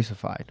get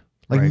crucified.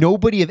 Like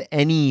nobody of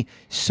any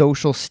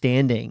social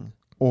standing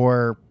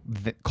or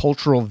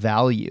cultural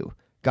value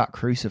got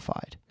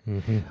crucified.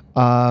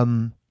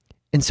 And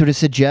so to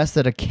suggest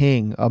that a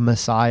king, a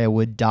Messiah,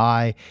 would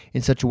die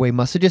in such a way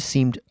must have just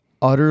seemed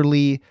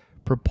utterly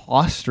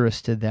preposterous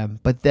to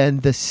them. But then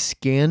the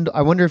scandal,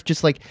 I wonder if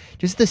just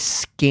the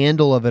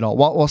scandal of it all,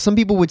 while some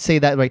people would say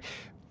that, like,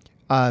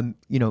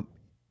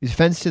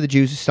 offense to the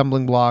Jews, a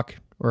stumbling block,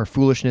 or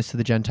foolishness to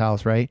the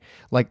Gentiles, right?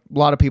 Like a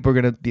lot of people are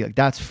going to be like,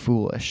 that's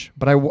foolish.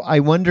 But I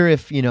wonder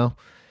if, to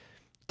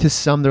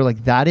some, they're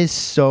like, that is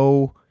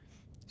so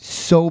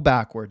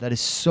backward. That is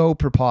so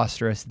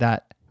preposterous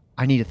that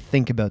I need to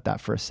think about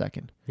that for a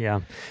second.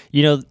 Yeah.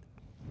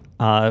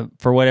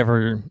 For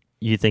whatever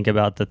you think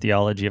about the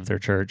theology of their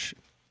church,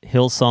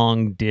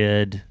 Hillsong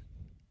did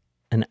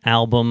an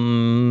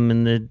album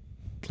in the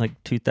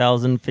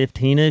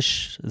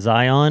 2015-ish,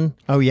 Zion.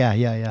 Oh,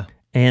 yeah.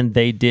 And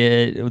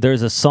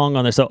there's a song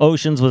on there. So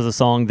Oceans was a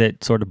song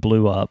that sort of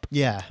blew up.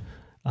 Yeah.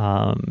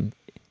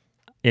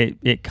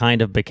 It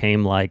kind of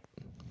became like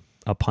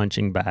a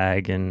punching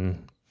bag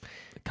and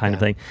kind of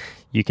thing.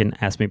 You can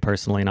ask me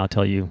personally and I'll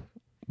tell you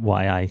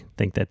why I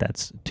think that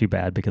that's too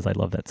bad, because I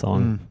love that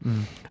song.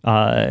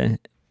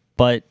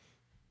 But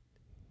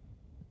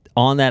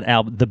on that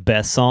album, the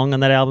best song on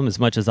that album, as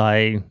much as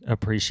I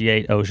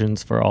appreciate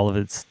Oceans for all of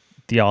its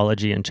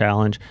theology and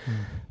challenge,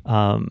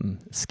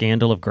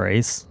 Scandal of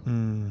Grace.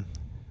 And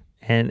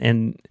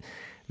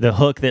the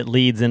hook that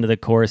leads into the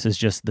chorus is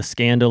just the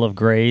scandal of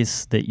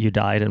grace that you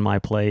died in my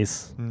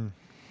place.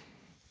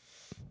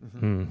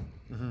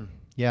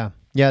 Yeah,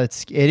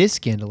 it is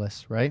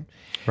scandalous, right?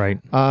 Right.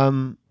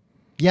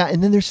 Yeah,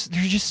 and then there's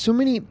just so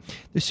many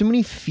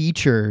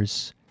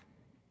features,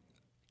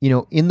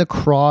 in the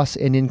cross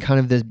and in kind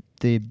of the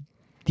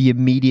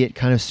immediate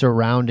kind of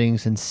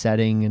surroundings and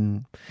setting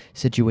and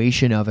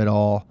situation of it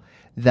all,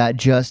 that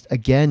just,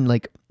 again,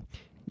 like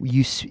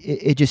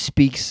it just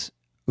speaks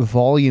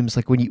volumes,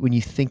 like when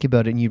you think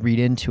about it and you read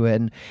into it.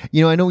 And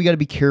I know we got to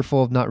be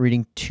careful of not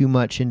reading too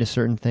much into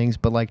certain things,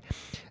 but like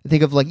I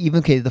think of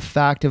the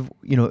fact of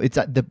it's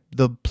at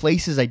the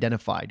place is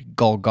identified,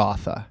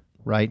 Golgotha,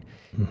 right?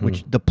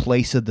 Which the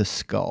place of the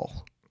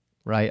skull,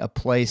 right? A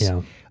place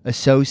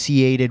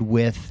associated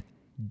with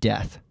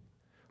death,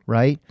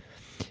 right?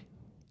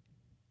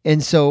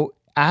 And so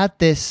at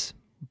the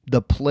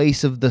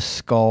place of the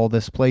skull,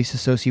 this place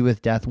associated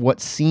with death,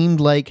 what seemed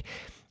like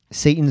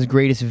Satan's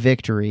greatest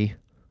victory,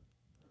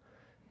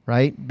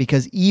 right?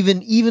 Because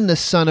even the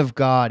Son of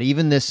God,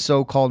 even this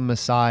so-called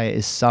Messiah,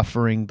 is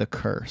suffering the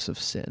curse of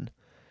sin.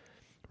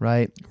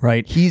 Right?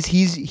 Right.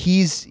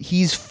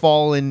 He's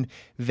fallen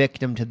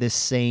victim to this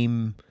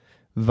same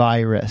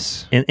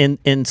virus.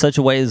 In such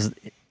a way as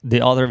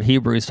the author of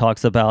Hebrews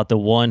talks about the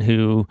one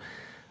who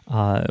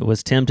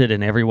was tempted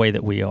in every way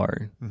that we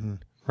are.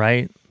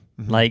 Right?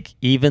 Like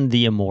even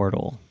the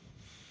immortal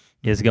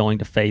is going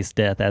to face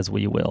death as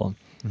we will.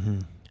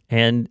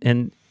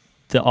 And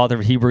the author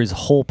of Hebrews'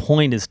 whole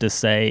point is to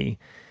say,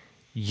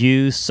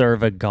 you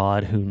serve a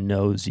God who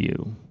knows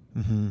you.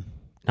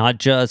 Not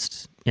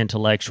just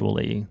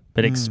intellectually,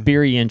 but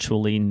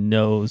experientially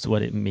knows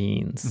what it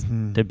means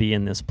to be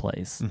in this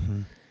place.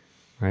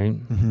 Right?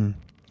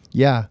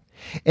 Yeah.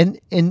 And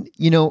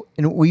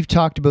we've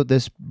talked about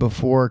this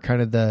before,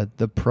 kind of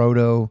the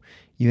proto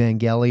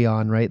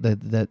evangelion, right?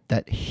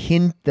 That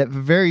hint, that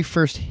very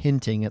first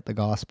hinting at the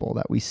gospel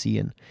that we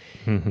see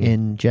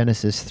in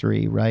Genesis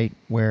 3, right?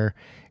 Where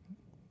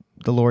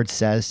the Lord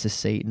says to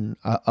Satan,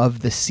 of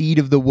the seed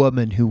of the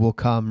woman who will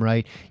come,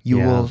 right? You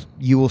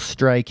will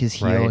strike his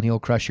heel and he'll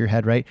crush your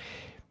head, right?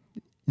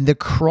 The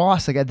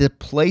cross, like at the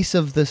place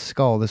of the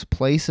skull, this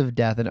place of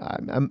death,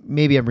 and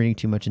maybe I'm reading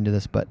too much into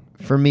this, but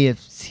for me it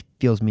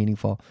feels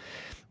meaningful.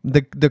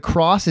 The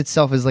cross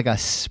itself is like a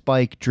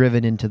spike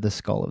driven into the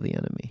skull of the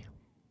enemy,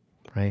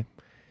 right?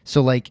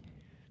 So like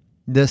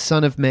the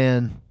Son of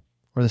Man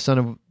or the son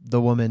of the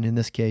woman in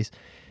this case,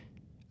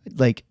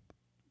 like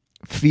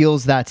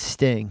feels that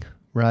sting,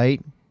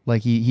 right?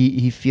 Like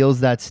he feels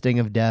that sting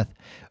of death,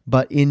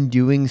 but in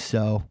doing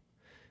so,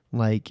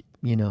 like,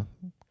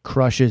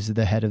 crushes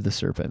the head of the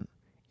serpent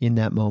in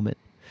that moment.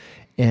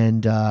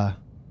 And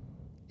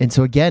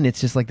so again,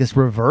 it's just like this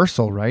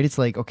reversal, right? It's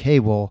like, okay,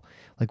 well,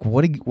 like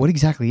what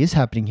exactly is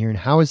happening here? And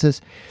how is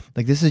this,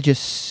 like, this is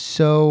just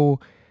so,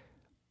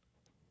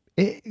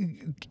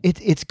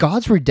 it's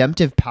God's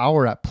redemptive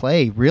power at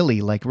play,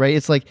 really. Like, right?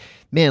 It's like,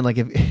 man, like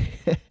if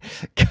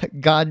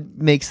God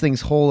makes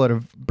things whole out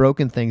of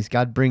broken things,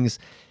 God brings,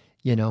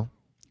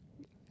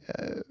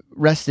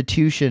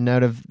 restitution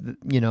out of,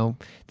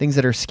 things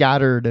that are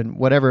scattered and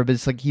whatever. But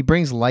it's like he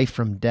brings life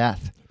from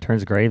death.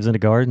 Turns graves into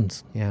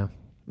gardens. Yeah.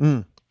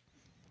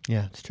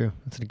 Yeah, it's true.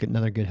 That's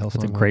another good Hillsong.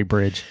 That's a great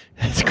bridge.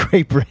 That's a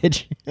great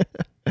bridge.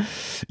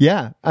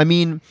 Yeah. I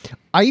mean,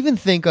 I even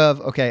think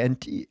of, okay, and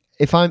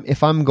if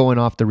I'm going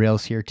off the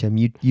rails here, Tim,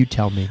 you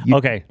tell me.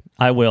 Okay,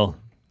 I will.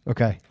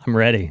 Okay. I'm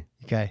ready.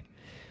 Okay.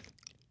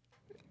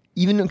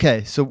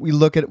 So we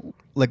look at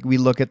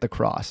the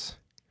cross,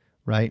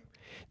 right?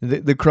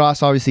 The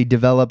cross obviously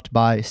developed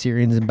by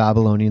Syrians and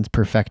Babylonians,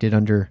 perfected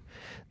under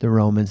the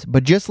Romans.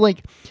 But just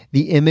like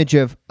the image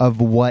of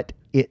what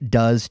it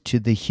does to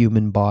the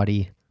human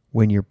body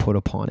when you're put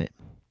upon it.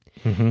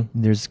 Mm-hmm.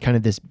 There's kind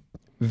of this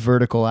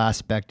vertical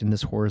aspect and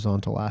this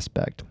horizontal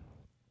aspect.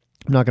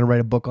 I'm not going to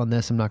write a book on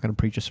this. I'm not going to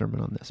preach a sermon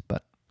on this,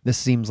 but this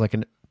seems like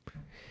a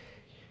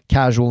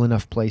casual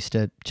enough place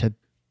to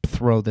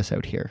throw this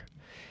out here.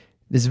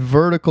 This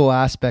vertical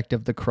aspect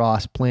of the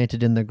cross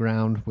planted in the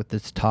ground with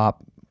its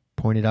top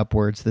pointed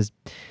upwards, this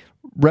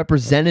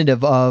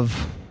representative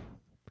of,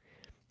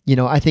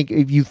 I think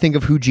if you think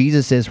of who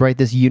Jesus is, right,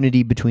 this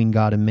unity between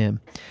God and man,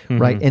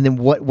 right? And then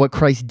what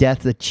Christ's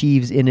death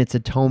achieves in its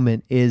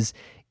atonement is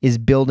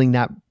building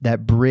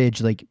that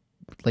bridge, like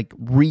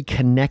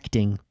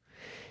reconnecting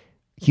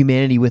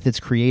humanity with its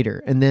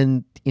creator. And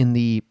then in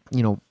the,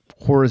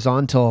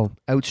 horizontal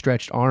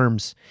outstretched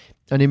arms,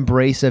 an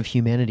embrace of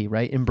humanity,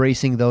 right?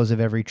 Embracing those of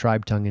every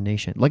tribe, tongue, and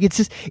nation. Like,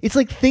 it's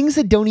like things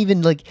that don't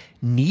even like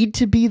need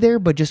to be there,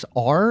 but just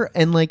are.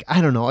 And like,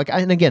 I don't know. Like,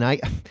 and again, I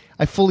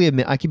fully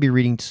admit I could be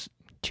reading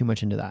too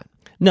much into that.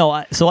 No,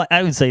 I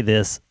would say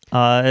this.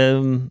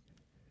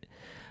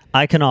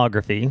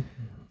 Iconography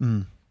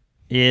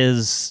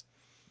is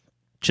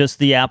just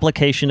the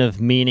application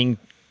of meaning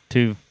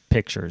to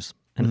pictures,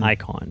 an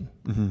icon,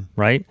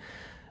 right?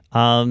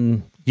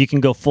 You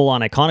can go full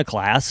on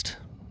iconoclast,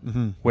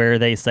 where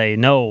they say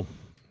no,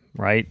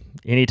 right?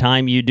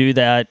 Anytime you do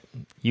that,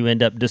 you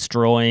end up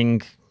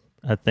destroying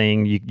a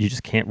thing. You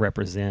just can't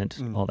represent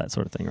all that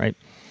sort of thing, right?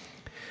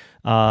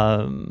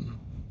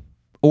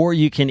 Or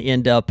you can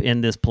end up in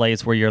this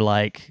place where you're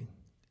like,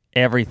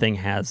 everything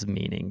has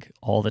meaning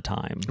all the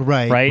time.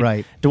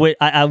 Right.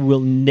 I will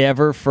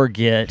never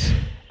forget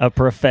a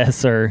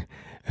professor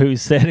who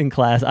said in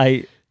class,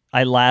 I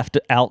laughed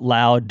out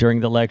loud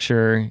during the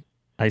lecture.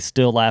 I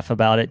still laugh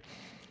about it.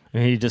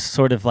 And he just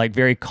sort of like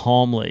very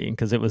calmly,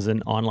 because it was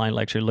an online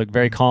lecture, looked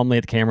very calmly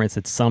at the camera and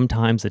said,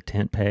 sometimes a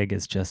tent peg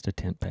is just a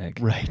tent peg.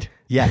 Right.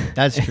 Yeah,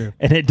 that's true.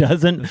 And it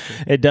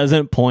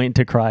doesn't point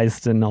to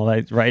Christ and all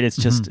that, right? It's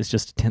just it's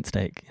just a tent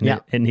stake.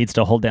 And it needs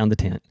to hold down the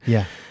tent.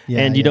 Yeah.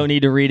 And you don't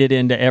need to read it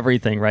into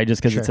everything, right?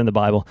 Just because it's in the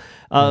Bible.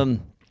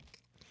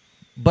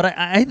 But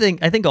I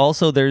think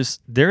also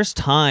there's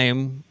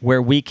time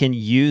where we can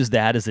use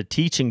that as a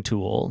teaching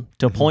tool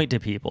to point to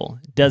people.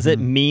 Does it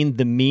mean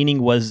the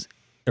meaning was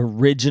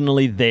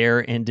originally there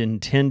and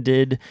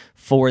intended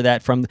for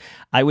that?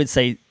 I would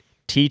say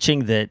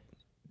teaching that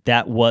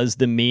was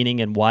the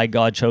meaning and why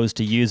God chose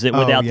to use it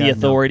without the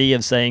authority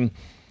of saying,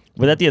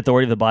 without the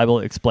authority of the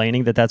Bible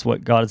explaining that that's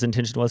what God's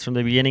intention was from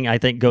the beginning, I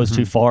think goes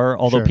too far.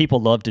 Although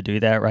people love to do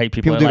that, right?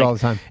 People do like, it all the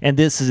time. And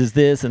this is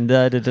this and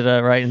da da da da,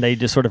 right? And they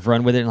just sort of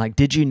run with it and like,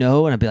 did you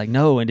know? And I'd be like,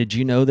 no. And did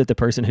you know that the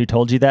person who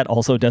told you that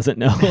also doesn't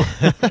know?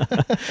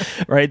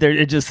 Right?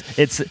 There's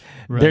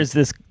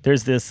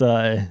this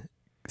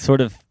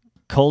sort of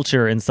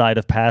culture inside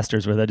of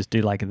pastors where they just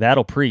do like,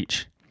 that'll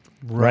preach,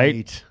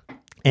 right?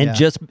 And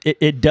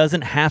it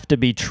doesn't have to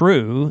be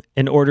true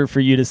in order for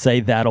you to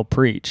say that'll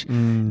preach.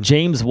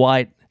 James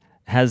White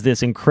has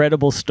this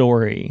incredible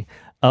story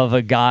of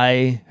a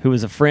guy who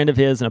was a friend of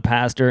his and a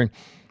pastor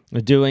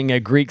doing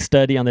a Greek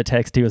study on the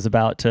text he was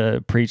about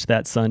to preach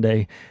that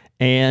Sunday.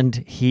 And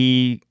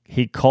he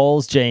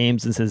calls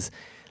James and says,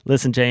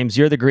 listen, James,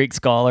 you're the Greek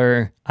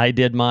scholar. I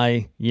did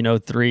my,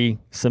 3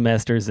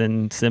 semesters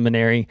in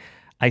seminary.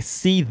 I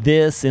see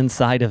this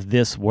inside of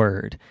this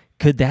word.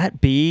 Could that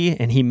be?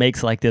 And he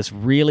makes like this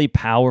really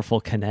powerful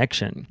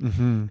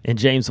connection. And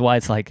James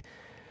White's like,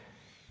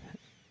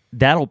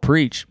 that'll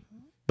preach,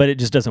 but it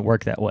just doesn't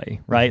work that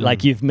way, right?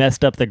 Like you've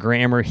messed up the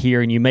grammar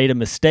here and you made a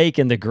mistake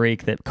in the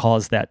Greek that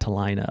caused that to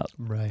line up.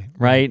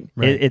 Right?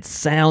 It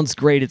sounds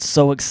great. It's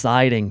so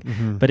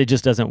exciting, but it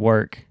just doesn't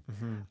work.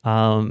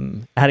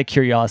 Out of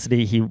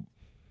curiosity, he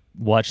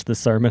watched the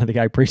sermon and the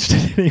guy preached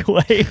it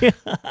anyway.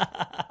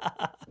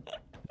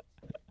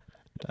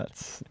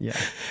 That's yeah.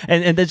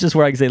 And that's just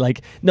where I can say,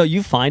 like, no,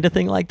 you find a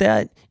thing like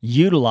that,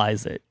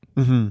 utilize it.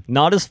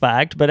 Not as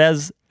fact, but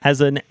as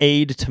an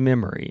aid to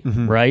memory,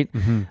 right?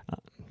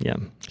 Yeah.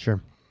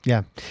 Sure.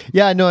 Yeah.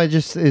 Yeah, no, it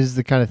just is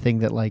the kind of thing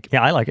that like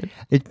Yeah, I like it.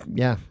 I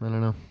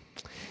don't know.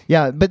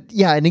 Yeah, but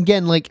yeah, and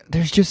again, like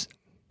there's just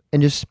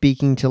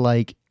speaking to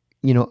like,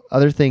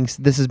 other things,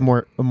 this is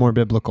more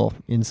biblical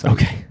insight.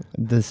 Okay.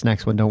 This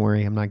next one, don't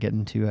worry, I'm not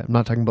getting to it. I'm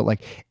not talking about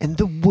like, and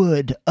the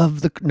wood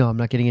of the, no, I'm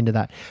not getting into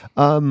that.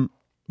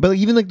 But like,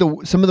 even like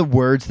some of the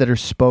words that are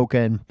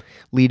spoken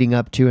leading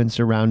up to and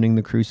surrounding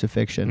the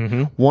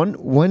crucifixion.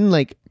 One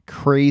like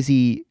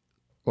crazy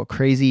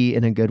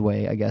in a good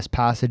way, I guess,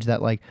 passage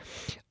that like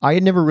I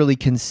had never really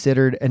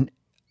considered, and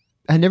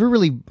I never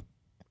really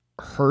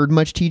heard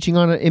much teaching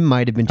on it. It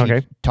might have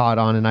been taught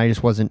on, and I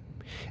just wasn't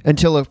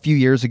until a few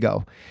years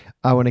ago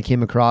when I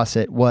came across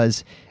it.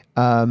 Was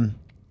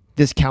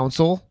this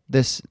council,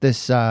 this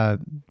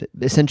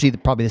essentially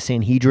probably the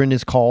Sanhedrin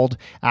is called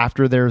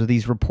after there's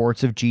these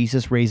reports of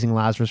Jesus raising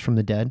Lazarus from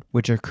the dead,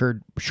 which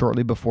occurred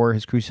shortly before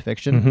his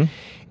crucifixion.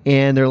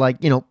 And they're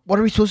like, what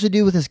are we supposed to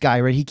do with this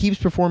guy, right? He keeps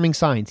performing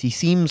signs. He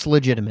seems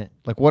legitimate.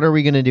 Like, what are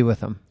we going to do with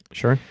him?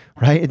 Sure.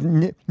 Right?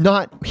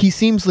 Not, he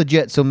seems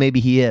legit, so maybe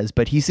he is,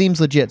 but he seems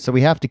legit, so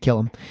we have to kill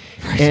him.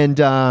 And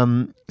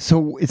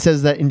so it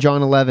says that in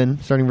John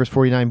 11, starting verse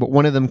 49, but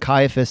one of them,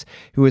 Caiaphas,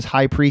 who was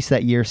high priest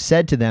that year,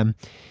 said to them,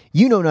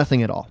 "You know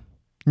nothing at all,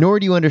 nor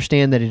do you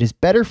understand that it is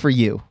better for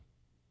you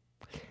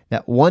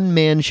that one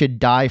man should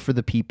die for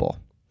the people,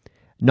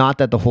 not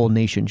that the whole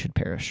nation should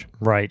perish."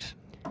 Right.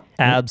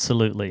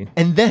 Absolutely.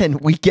 And then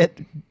we get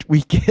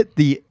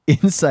the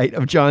insight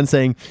of John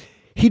saying,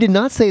 he did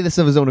not say this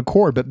of his own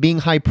accord, but being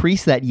high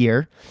priest that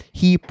year,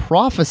 he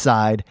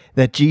prophesied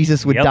that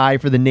Jesus would die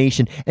for the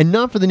nation, and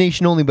not for the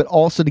nation only, but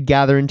also to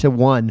gather into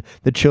one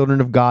the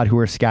children of God who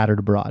are scattered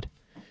abroad.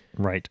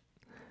 Right.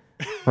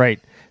 Right.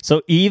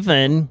 So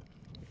even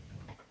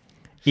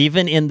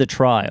in the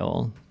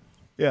trial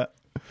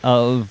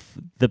of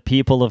the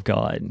people of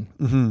God,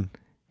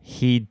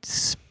 he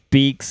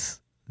speaks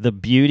the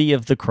beauty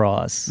of the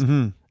cross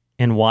and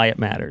why it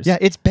matters. Yeah,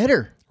 it's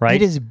better. Right?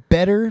 It is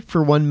better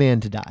for one man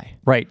to die.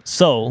 Right.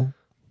 So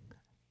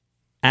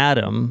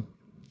Adam,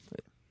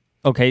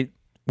 okay,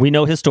 we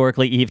know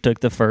historically Eve took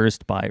the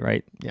first bite,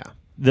 right? Yeah.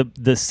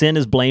 The sin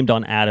is blamed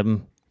on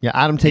Adam. Yeah,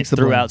 Adam takes the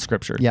throughout blame.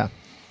 Scripture. Yeah.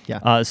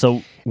 Yeah.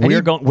 So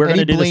we're going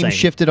to do the same. Blame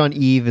shifted on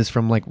Eve is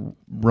from like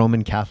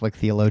Roman Catholic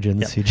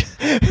theologians who just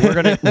we're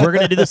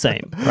gonna do the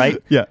same,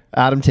 right? Yeah.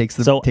 Adam takes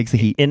the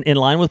heat. In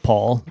line with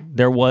Paul,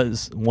 there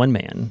was one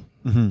man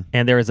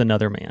and there is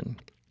another man.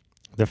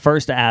 The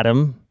first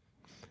Adam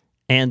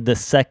and the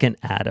second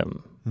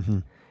Adam.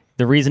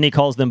 The reason he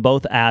calls them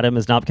both Adam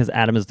is not because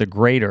Adam is the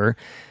greater,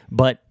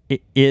 but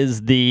it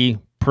is the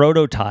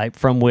prototype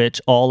from which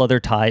all other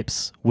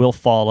types will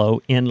follow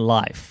in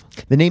life.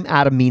 The name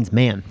Adam means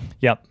man.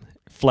 Yep.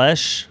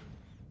 Flesh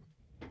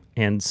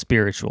and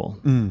spiritual,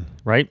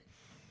 right?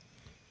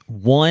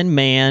 One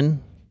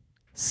man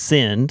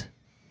sinned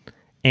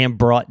and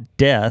brought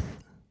death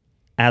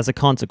as a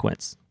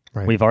consequence.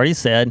 Right. We've already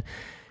said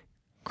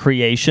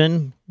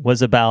creation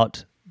was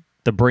about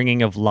the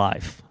bringing of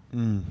life.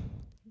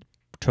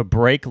 To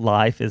break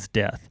life is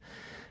death.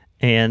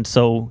 And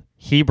so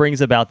he brings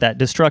about that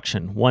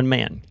destruction, one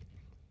man.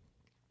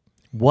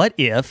 What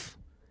if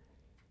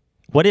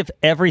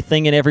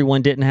everything and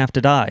everyone didn't have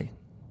to die?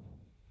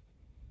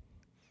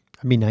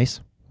 That'd be nice.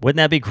 Wouldn't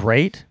that be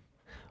great?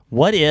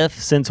 What if,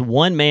 since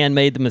one man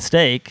made the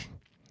mistake,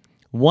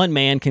 one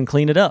man can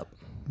clean it up?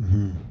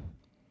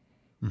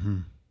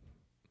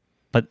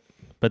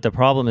 But the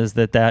problem is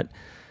that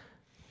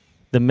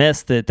the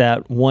mess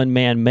that one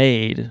man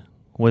made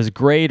was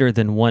greater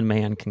than one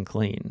man can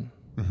clean.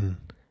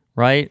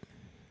 Right?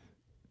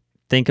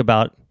 Think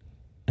about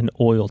an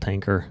oil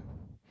tanker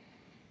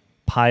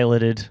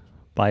piloted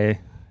by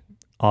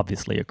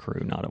obviously a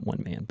crew, not a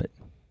one man, but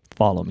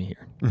follow me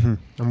here.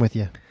 I'm with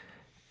you.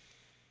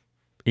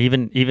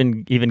 Even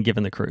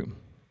given the crew,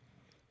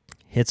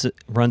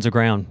 runs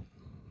aground,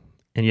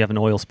 and you have an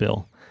oil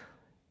spill.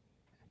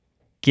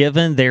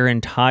 Given their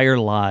entire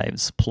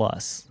lives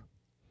plus,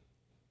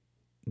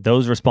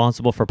 those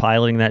responsible for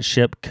piloting that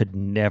ship could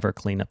never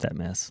clean up that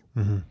mess.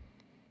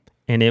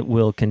 And it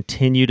will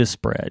continue to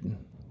spread.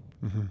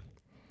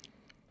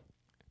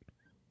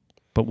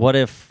 But what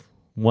if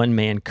one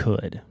man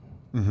could?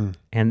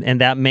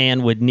 And that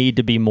man would need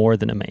to be more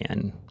than a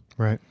man.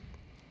 Right.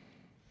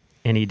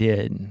 And he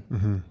did.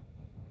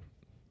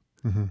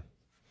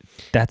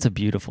 That's a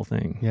beautiful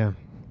thing. Yeah.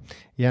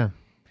 Yeah.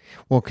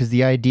 Well, because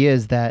the idea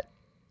is that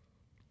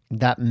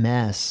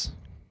mess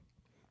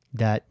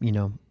that,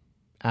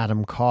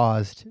 Adam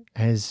caused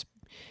has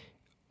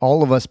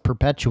all of us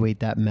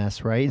perpetuate that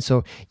mess, right? And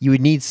so you would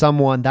need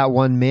someone, that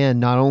one man,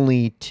 not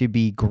only to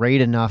be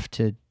great enough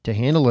to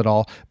handle it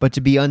all, but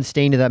to be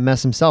unstained of that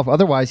mess himself.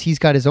 Otherwise, he's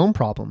got his own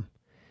problem,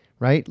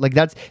 right? Like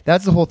that's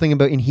the whole thing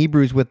about in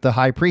Hebrews with the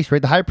high priest,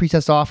 right? The high priest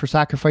has to offer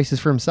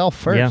sacrifices for himself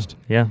first,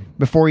 yeah,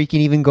 before he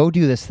can even go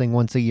do this thing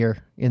once a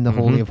year in the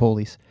Holy of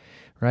Holies,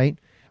 right?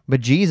 But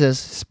Jesus,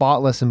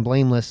 spotless and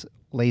blameless,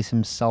 lays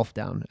himself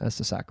down as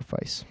the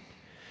sacrifice,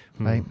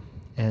 right?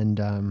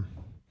 And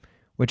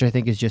which I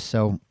think is just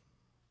so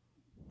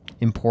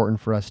important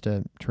for us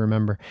to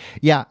remember.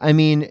 Yeah, I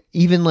mean,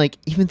 even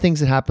things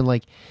that happen,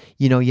 like,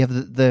 you know, you have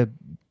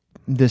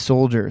the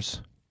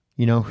soldiers,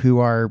 you know, who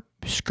are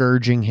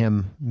scourging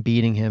him,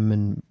 beating him,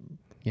 and,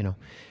 you know,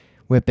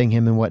 whipping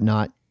him and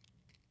whatnot,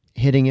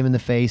 hitting him in the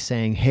face,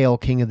 saying, "Hail,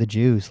 King of the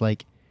Jews!"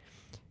 Like,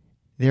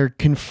 they're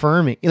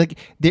confirming,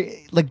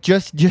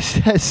 just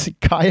as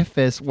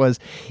Caiaphas was,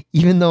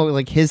 even though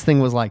like his thing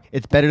was like,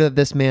 it's better that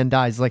this man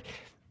dies, like,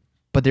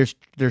 but there's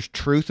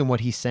truth in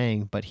what he's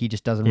saying, but he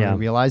just doesn't really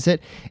realize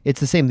it.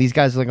 It's the same. These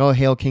guys are like, "Oh,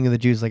 hail, King of the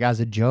Jews," like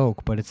as a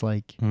joke, but it's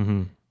like,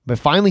 but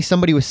finally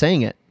somebody was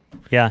saying it.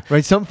 Yeah.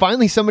 Right.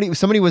 Finally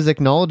somebody was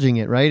acknowledging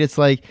it. Right. It's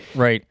like,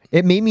 right.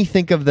 It made me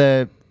think of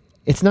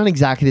it's not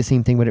exactly the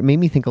same thing, but it made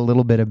me think a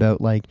little bit about,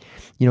 like,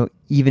 you know,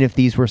 even if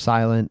these were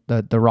silent,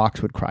 the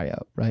rocks would cry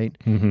out. Right.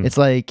 It's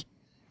like,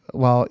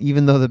 well,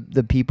 even though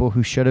the people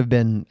who should have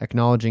been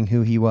acknowledging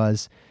who he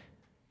was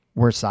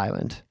were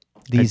silent,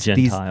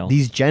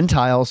 these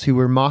Gentiles who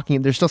were mocking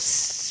him, they're still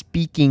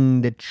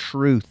speaking the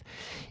truth,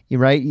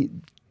 right?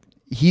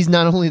 He's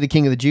not only the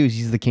King of the Jews,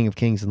 he's the King of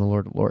Kings and the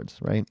Lord of Lords,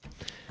 right?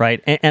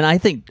 Right. And I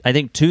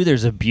think too,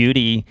 there's a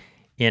beauty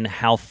in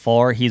how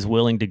far he's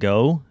willing to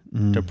go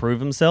to prove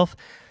himself.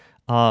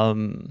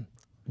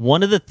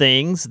 One of the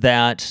things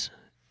that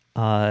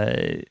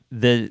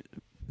that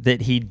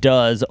he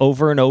does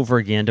over and over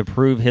again to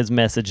prove his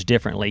message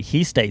differently,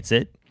 he states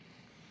it,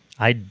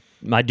 I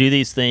do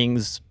these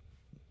things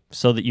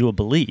so that you will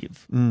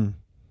believe,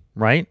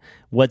 right?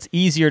 What's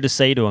easier to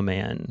say to a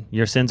man?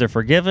 Your sins are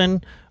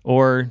forgiven,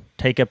 or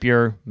take up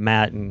your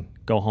mat and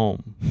go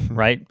home,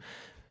 right?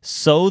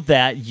 So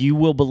that you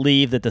will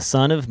believe that the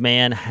Son of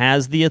Man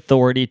has the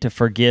authority to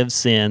forgive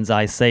sins,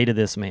 I say to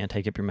this man,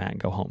 take up your mat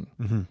and go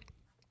home.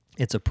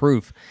 It's a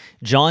proof.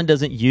 John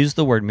doesn't use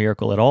the word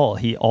miracle at all.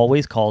 He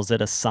always calls it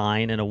a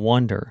sign and a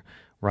wonder,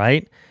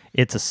 right?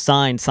 It's a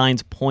sign.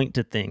 Signs point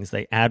to things.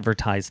 They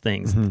advertise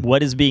things.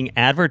 What is being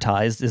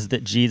advertised is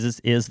that Jesus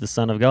is the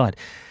Son of God.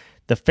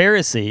 The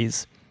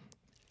Pharisees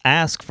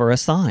ask for a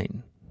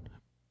sign.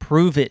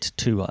 Prove it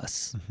to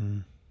us.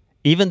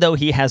 Even though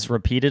he has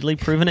repeatedly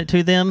proven it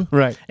to them.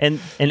 Right. And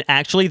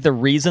actually the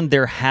reason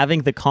they're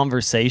having the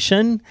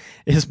conversation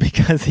is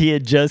because he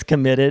had just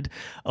committed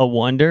a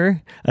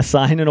wonder, a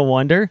sign and a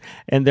wonder.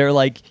 And they're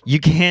like, you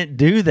can't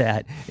do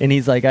that. And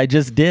he's like, I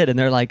just did. And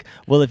they're like,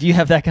 well, if you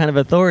have that kind of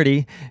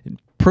authority,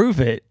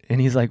 prove it.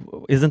 And he's like,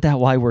 isn't that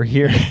why we're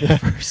here in the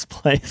first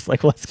place?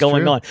 Like, what's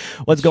going on?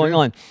 What's going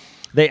on?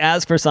 They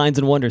ask for signs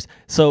and wonders.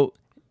 So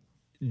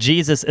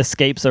Jesus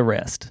escapes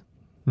arrest.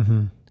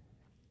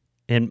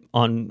 And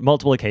on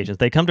multiple occasions,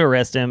 they come to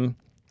arrest him,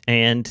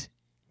 and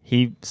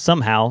he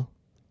somehow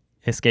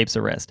escapes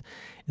arrest.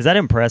 Is that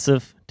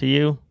impressive to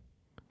you?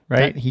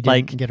 Right? That he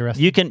didn't get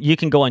arrested. You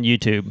can go on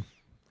YouTube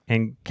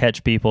and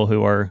catch people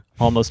who are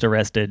almost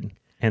arrested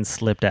and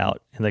slipped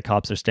out, and the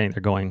cops are standing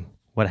there going,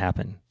 "What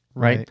happened?"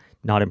 Right?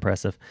 Not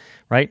impressive,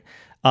 right?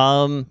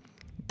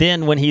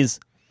 Then when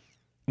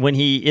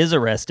he is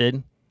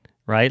arrested,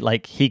 right?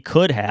 Like, he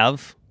could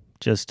have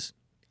just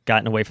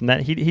gotten away from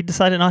that. He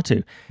decided not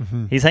to.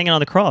 He's hanging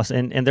on the cross,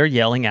 and they're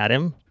yelling at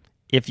him,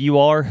 "If you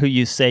are who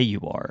you say you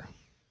are,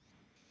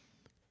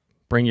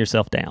 bring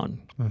yourself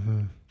down."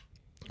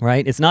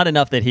 Right? It's not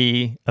enough that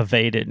he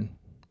evaded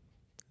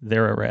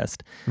their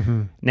arrest.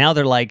 Now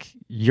they're like,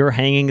 "You're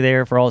hanging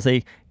there for all to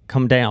say,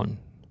 come down,"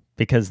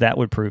 because that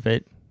would prove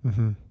it.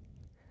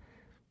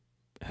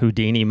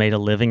 Houdini made a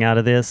living out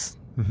of this.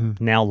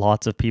 Now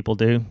lots of people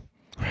do.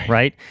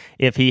 Right?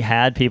 If he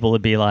had, people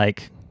would be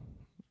like,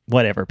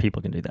 whatever,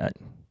 people can do that,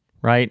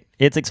 right?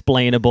 It's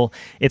explainable.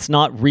 It's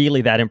not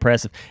really that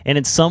impressive. And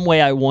in some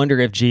way, I wonder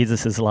if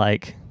Jesus is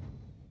like,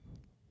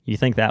 you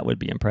think that would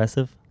be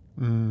impressive?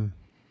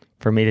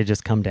 For me to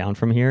just come down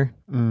from here?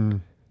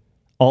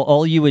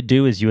 All you would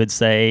do is you would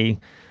say,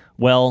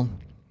 well,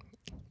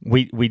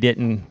 we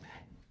didn't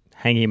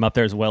hang him up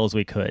there as well as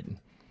we could.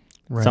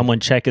 Someone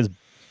check his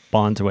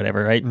bonds or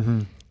whatever, right?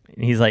 And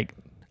he's like,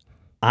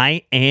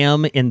 I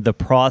am in the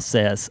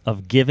process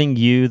of giving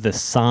you the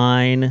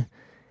sign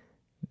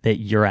that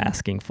you're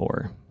asking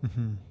for.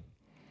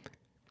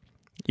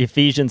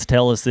 Ephesians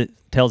tells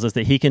us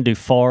that he can do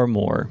far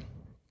more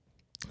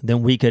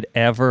than we could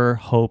ever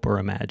hope or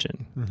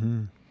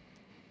imagine.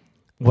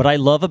 What I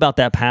love about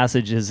that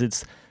passage is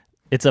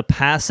it's a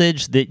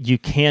passage that you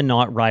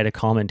cannot write a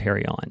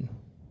commentary on.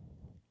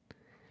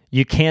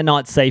 You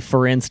cannot say,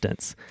 for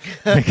instance.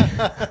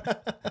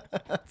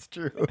 That's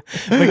true.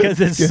 Because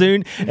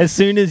as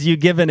soon as you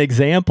give an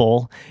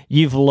example,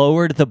 you've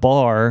lowered the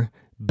bar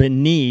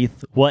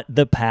beneath what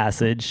the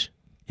passage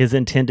is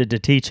intended to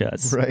teach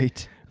us.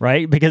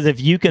 Right? Because if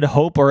you could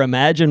hope or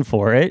imagine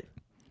for it,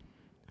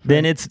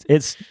 then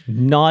it's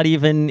not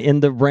even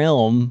in the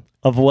realm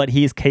of what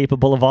he's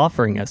capable of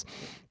offering us.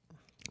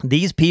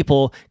 These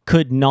people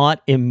could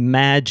not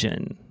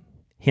imagine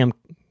him.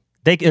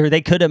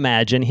 They could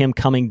imagine him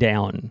coming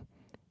down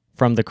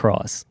from the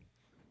cross.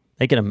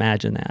 They could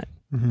imagine that.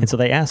 And so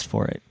they asked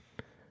for it.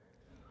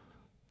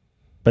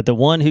 But the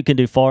one who can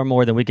do far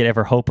more than we could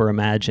ever hope or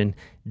imagine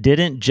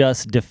didn't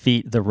just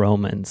defeat the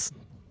Romans.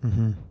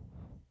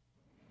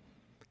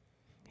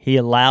 He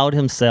allowed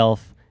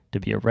himself to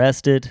be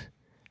arrested,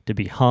 to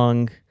be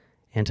hung,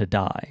 and to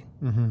die.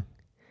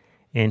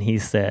 And he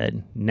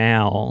said,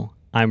 now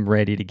I'm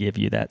ready to give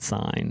you that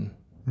sign.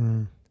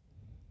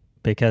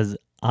 Because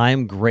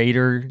I'm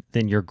greater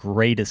than your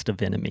greatest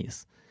of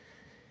enemies.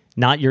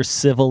 Not your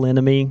civil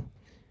enemy,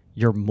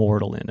 your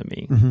mortal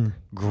enemy.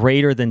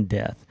 Greater than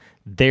death.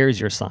 There's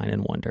your sign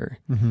and wonder.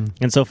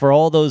 And so for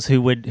all those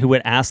who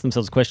would ask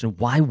themselves the question,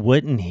 why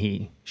wouldn't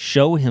he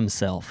show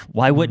himself?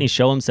 Why wouldn't he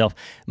show himself?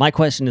 My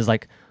question is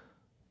like,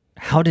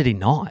 how did he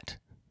not?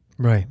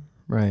 Right.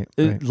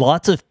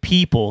 Lots of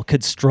people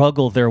could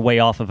struggle their way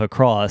off of a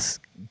cross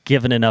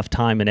given enough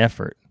time and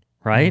effort,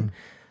 right?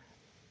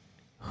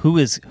 Who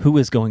is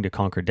going to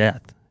conquer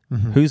death?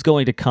 Who's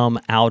going to come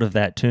out of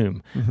that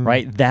tomb,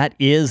 right? That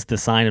is the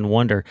sign and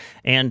wonder.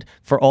 And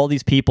for all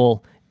these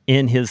people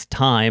in his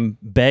time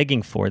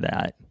begging for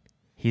that,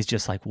 he's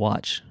just like,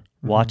 watch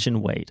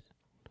and wait.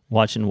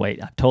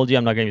 I've told you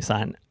I'm not going to be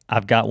signed.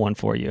 I've got one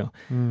for you.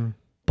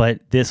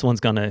 But this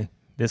one's not going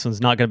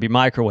to be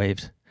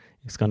microwaved.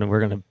 We're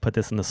going to put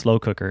this in the slow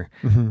cooker,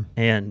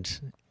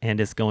 and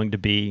it's going to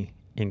be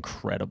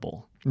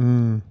incredible.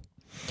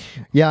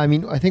 Yeah, I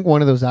mean, I think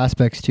one of those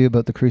aspects too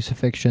about the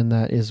crucifixion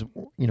that is,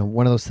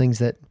 one of those things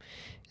that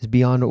is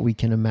beyond what we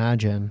can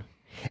imagine.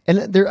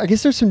 And I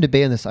guess there's some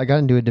debate on this. I got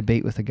into a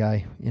debate with a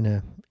guy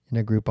in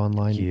a group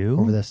online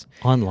over this.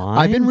 Online?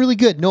 I've been really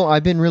good. No,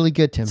 I've been really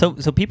good, Tim. So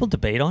people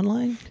debate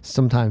online?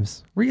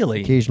 Sometimes.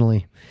 Really?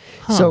 Occasionally.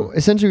 Huh. So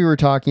essentially we were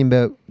talking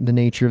about the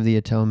nature of the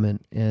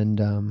atonement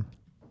and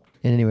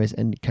anyways,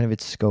 and kind of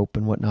its scope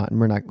and whatnot. And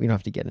we don't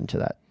have to get into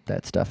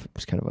that stuff.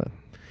 It's kind of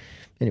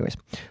anyways.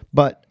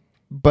 But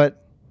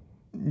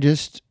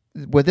just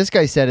what this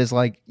guy said is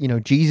like,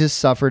 Jesus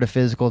suffered a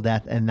physical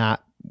death and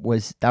that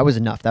was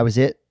enough. That was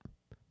it.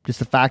 Just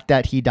the fact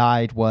that he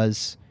died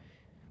was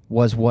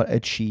what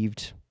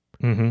achieved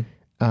the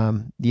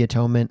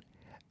atonement.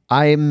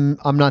 I'm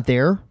not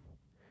there.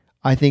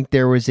 I think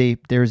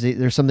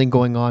there's something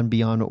going on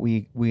beyond what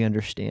we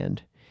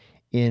understand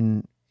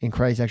in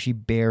Christ actually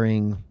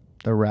bearing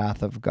the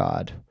wrath of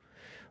God,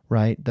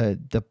 right?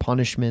 The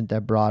punishment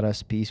that brought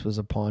us peace was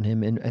upon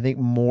him, and I think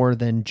more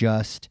than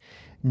just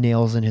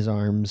nails in his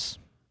arms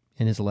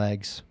and his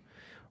legs,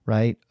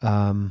 right?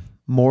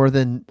 More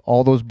than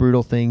all those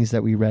brutal things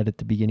that we read at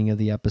the beginning of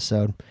the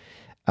episode.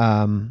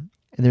 And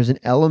there's an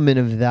element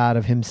of that,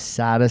 of him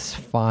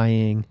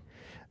satisfying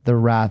the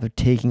wrath of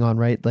taking on,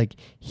 right? Like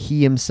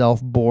he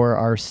himself bore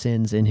our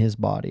sins in his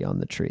body on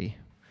the tree.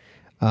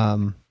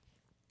 2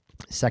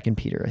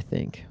 Peter, I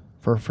think,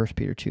 for 1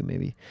 Peter 2,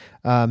 maybe.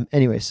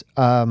 Anyways,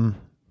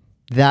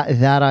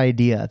 that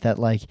idea that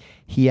like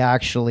he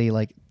actually,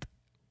 like,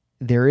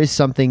 there is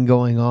something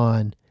going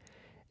on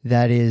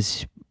that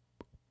is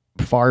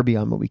far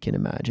beyond what we can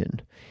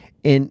imagine.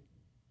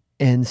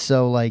 And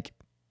so like,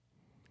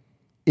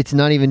 it's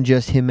not even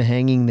just him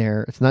hanging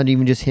there. It's not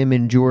even just him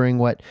enduring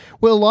what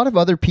a lot of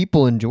other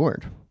people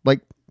endured.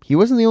 Like he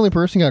wasn't the only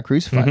person who got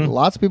crucified.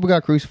 Lots of people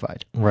got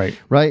crucified. Right.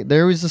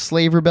 There was a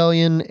slave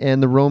rebellion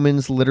and the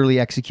Romans literally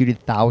executed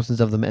thousands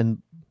of them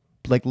and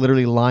like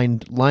literally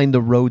lined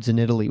the roads in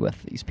Italy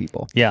with these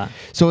people. Yeah.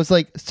 So it's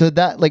like,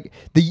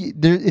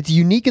 it's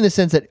unique in the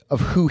sense that of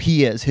who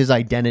he is, his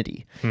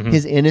identity,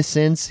 his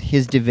innocence,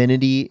 his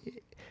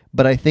divinity.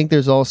 But I think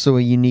there's also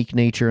a unique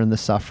nature in the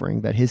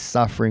suffering, that his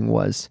suffering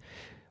was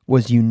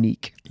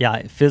unique.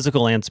 Yeah,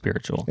 physical and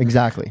spiritual.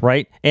 Exactly.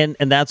 Right? And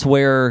that's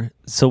where,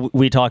 so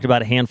we talked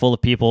about a handful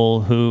of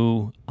people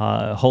who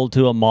hold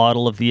to a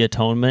model of the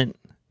atonement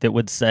that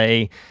would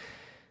say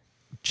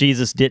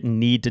Jesus didn't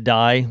need to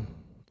die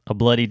a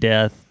bloody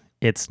death.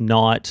 It's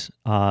not,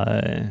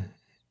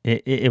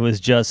 it was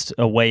just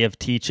a way of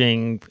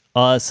teaching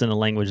us in a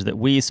language that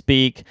we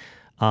speak.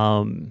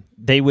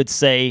 They would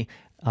say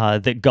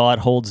that God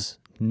holds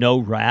no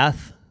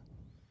wrath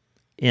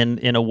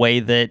in a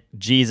way that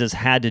Jesus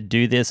had to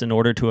do this in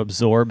order to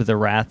absorb the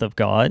wrath of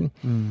God,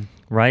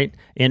 right?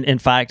 In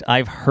fact,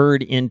 I've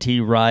heard N.T.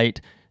 Wright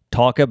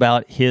talk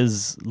about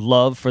his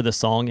love for the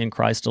song In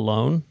Christ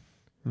Alone,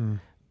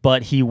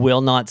 but he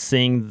will not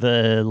sing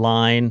the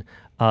line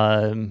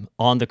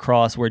on the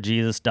cross where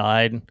Jesus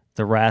died,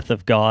 the wrath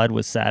of God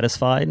was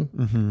satisfied,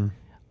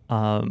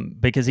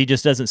 because he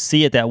just doesn't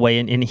see it that way.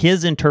 And in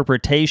his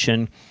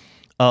interpretation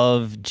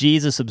of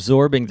Jesus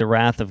absorbing the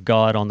wrath of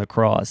God on the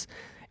cross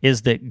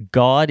is that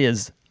God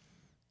is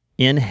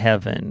in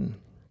heaven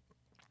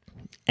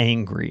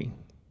angry.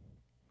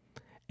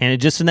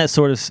 And just in that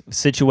sort of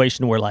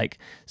situation where like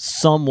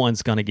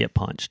someone's going to get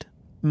punched,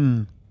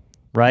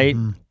 right?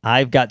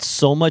 I've got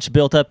so much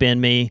built up in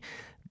me.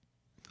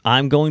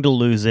 I'm going to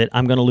lose it.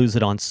 I'm going to lose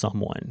it on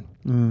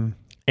someone.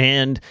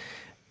 And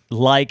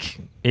like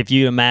if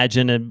you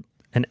imagine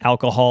an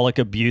alcoholic,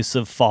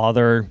 abusive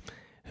father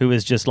who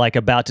is just like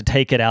about to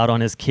take it out on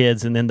his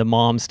kids, and then the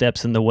mom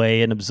steps in the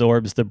way and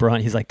absorbs the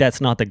brunt. He's like,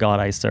 that's not the God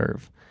I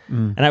serve.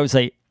 And I would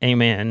say,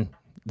 amen,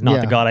 not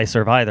the Yeah. God I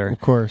serve either.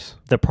 Of course.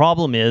 The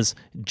problem is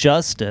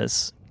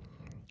justice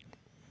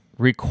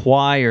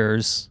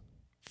requires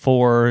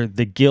for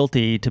the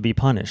guilty to be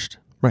punished.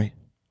 Right.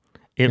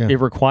 It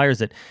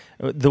requires it.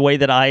 The way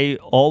that I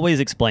always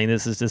explain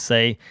this is to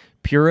say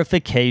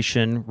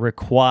purification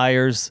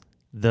requires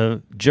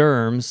the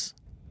germs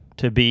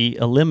to be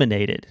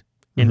eliminated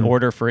in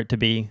order for it to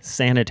be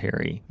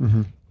sanitary.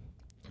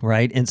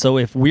 Right? And so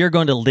if we're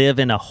going to live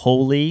in a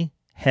holy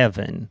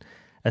heaven,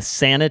 a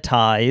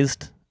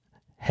sanitized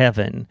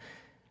heaven,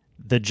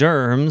 the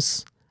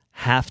germs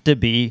have to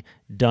be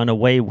done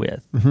away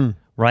with.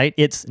 Right?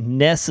 It's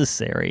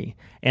necessary.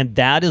 And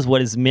that is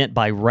what is meant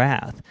by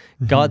wrath.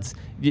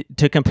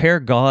 To compare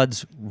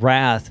God's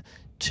wrath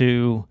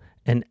to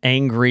an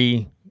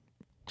angry,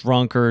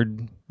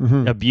 drunkard,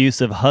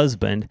 abusive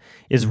husband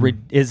is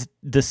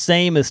the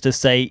same as to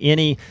say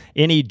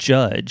any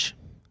judge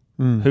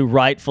who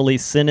rightfully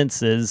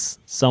sentences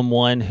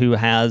someone who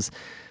has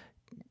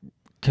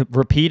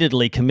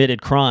repeatedly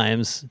committed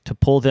crimes to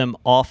pull them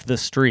off the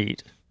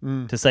street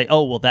to say,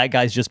 oh, well, that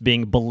guy's just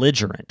being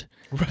belligerent.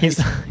 Right.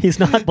 He's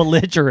not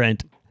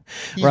belligerent.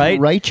 He's right?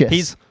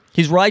 righteous.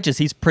 He's righteous.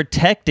 He's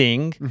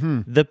protecting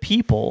the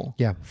people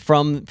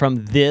from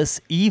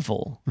this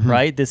evil,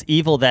 right? This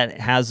evil that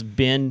has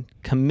been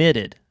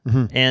committed.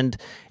 And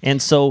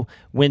so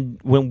when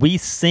we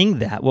sing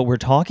that, what we're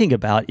talking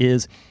about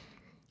is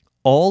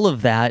all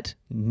of that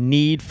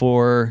need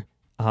for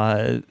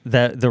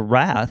the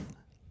wrath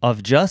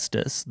of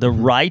justice, the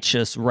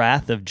righteous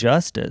wrath of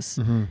justice,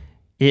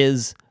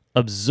 is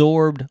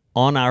absorbed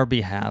on our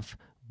behalf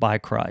by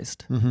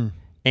Christ.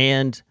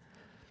 And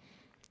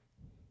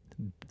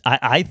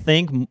I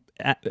think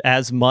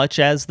as much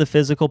as the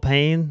physical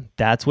pain,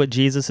 that's what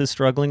Jesus is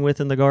struggling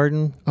with in the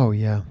garden. Oh,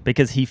 yeah.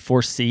 Because he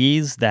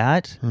foresees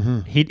that.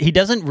 He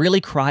doesn't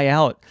really cry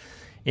out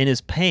in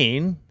his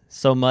pain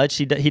so much.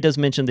 He does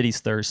mention that he's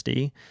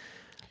thirsty.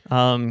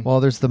 Well,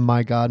 there's the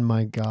my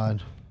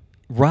God.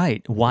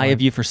 Right. Why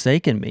have you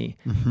forsaken me?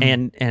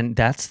 And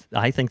that's,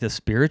 I think, the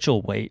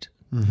spiritual weight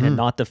and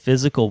not the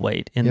physical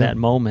weight in that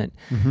moment.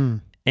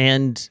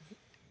 And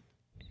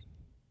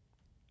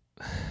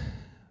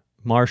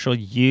Marshall,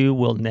 you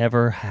will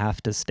never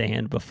have to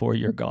stand before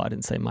your God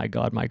and say, my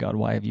God,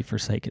 why have you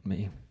forsaken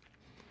me?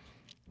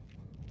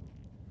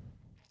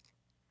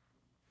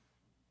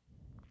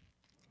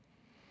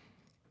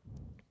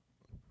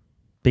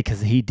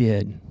 Because he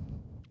did.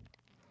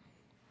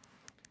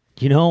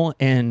 You know,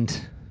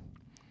 and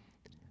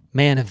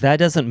man, if that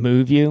doesn't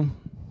move you,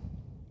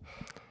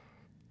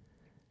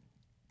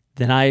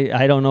 then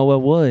I don't know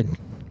what would,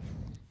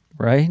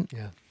 right?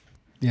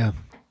 Yeah.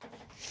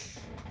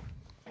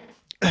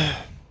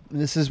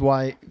 This is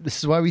why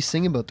we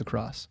sing about the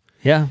cross.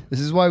 Yeah.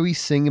 This is why we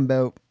sing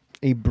about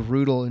a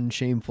brutal and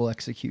shameful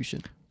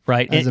execution.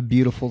 Right. As a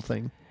beautiful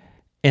thing.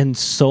 And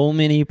so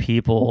many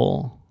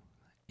people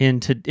in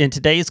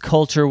today's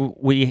culture,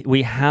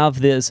 we have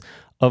this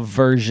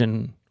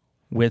aversion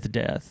with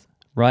death,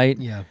 right?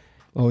 Yeah.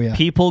 Oh, yeah.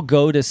 People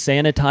go to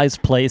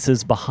sanitized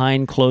places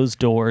behind closed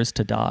doors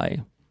to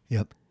die.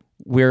 Yep.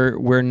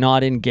 We're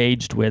not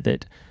engaged with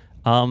it.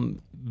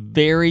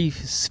 Very,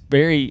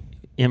 very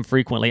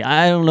infrequently.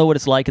 I don't know what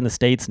it's like in the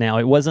States now.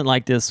 It wasn't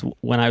like this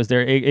when I was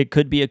there. It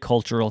could be a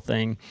cultural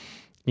thing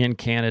in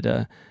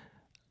Canada.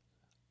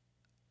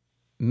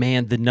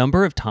 Man, the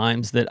number of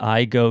times that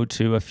I go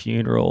to a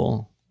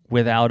funeral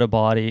without a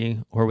body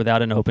or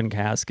without an open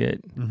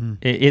casket,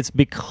 it's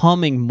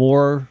becoming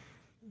more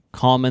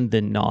common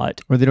than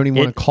not. Or they don't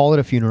even want to call it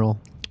a funeral.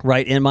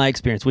 Right, in my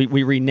experience.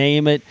 We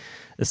rename it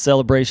a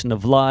celebration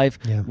of life.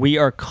 Yeah. We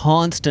are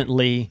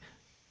constantly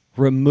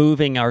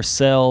removing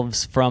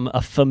ourselves from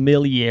a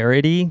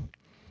familiarity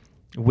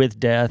with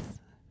death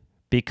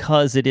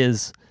because it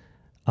is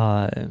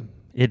a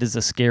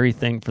scary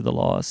thing for the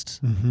lost,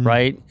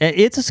 right?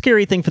 It's a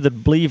scary thing for the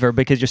believer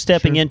because you're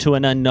stepping into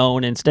an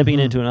unknown, and stepping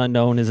into an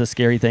unknown is a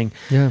scary thing.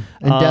 Yeah,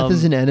 and death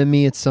is an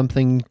enemy. It's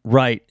something,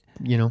 right?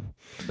 You know,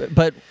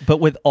 but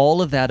with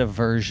all of that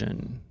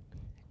aversion,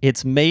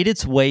 it's made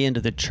its way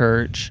into the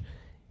church.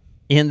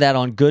 In that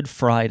on Good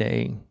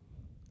Friday,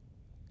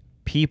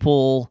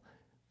 people,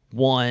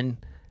 one,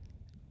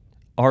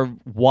 are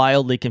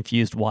wildly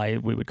confused why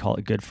we would call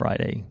it Good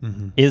Friday.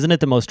 Isn't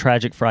it the most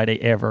tragic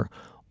Friday ever?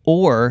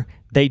 Or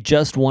they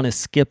just want to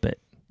skip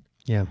it.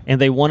 Yeah. And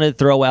they want to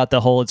throw out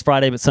the whole, it's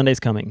Friday, but Sunday's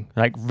coming.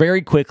 Like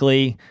very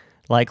quickly,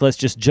 like let's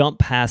just jump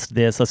past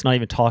this. Let's not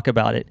even talk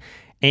about it.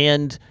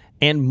 And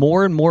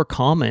more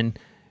common,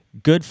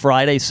 Good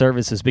Friday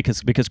services,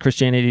 because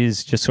Christianity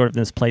is just sort of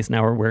in this place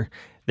now where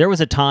there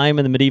was a time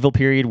in the medieval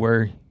period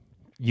where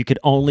you could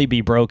only be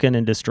broken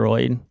and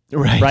destroyed.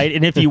 Right.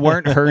 And if you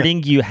weren't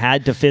hurting, you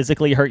had to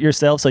physically hurt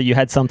yourself. So you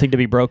had something to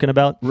be broken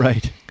about.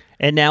 Right.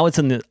 And now it's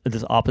in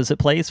this opposite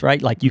place,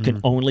 right? Like you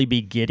can only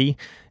be giddy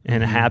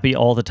and happy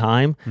all the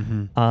time.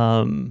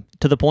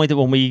 To the point that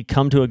when we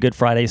come to a Good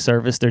Friday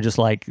service, they're just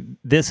like,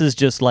 this is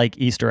just like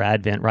Easter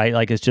Advent, right?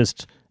 Like it's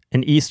just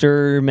an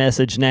Easter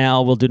message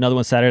now. We'll do another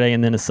one Saturday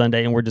and then a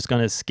Sunday, and we're just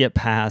going to skip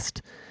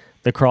past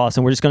the cross,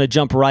 and we're just going to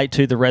jump right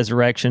to the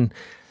resurrection,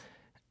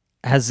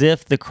 as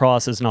if the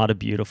cross is not a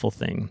beautiful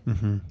thing.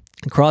 Mm-hmm.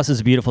 The cross is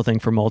a beautiful thing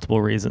for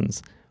multiple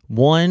reasons.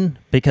 One,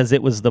 because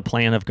it was the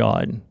plan of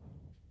God.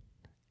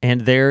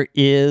 And there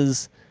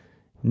is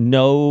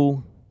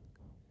no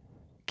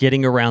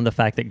getting around the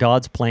fact that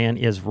God's plan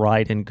is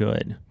right and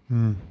good.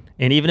 Mm.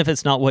 And even if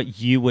it's not what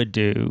you would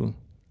do,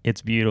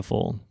 it's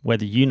beautiful,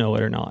 whether you know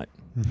it or not,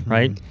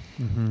 right?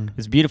 Mm-hmm.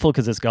 It's beautiful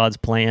because it's God's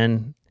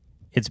plan.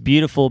 It's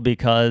beautiful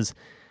because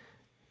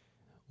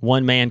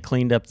one man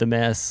cleaned up the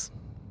mess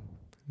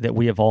that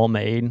we have all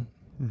made.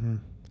 Mm-hmm.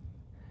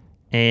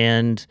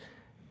 And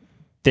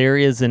there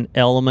is an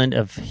element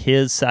of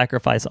his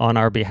sacrifice on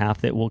our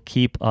behalf that will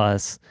keep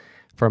us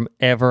from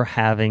ever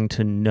having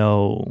to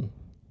know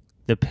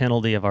the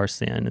penalty of our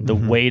sin and the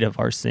weight of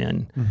our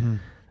sin.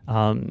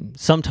 Mm-hmm.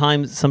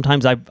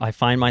 Sometimes I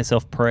find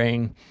myself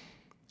praying,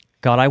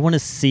 God, I want to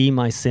see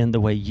my sin the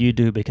way you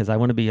do because I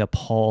want to be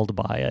appalled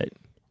by it,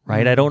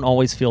 right? I don't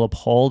always feel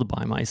appalled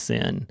by my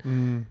sin.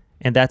 Mm.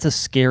 And that's a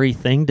scary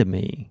thing to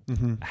me.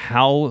 Mm-hmm.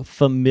 How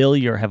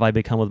familiar have I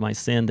become with my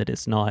sin that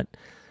it's not?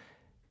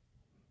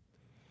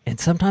 And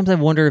sometimes I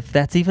wonder if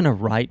that's even a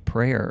right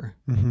prayer,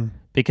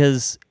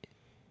 because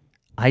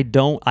I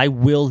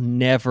will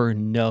never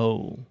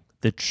know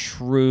the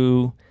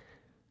true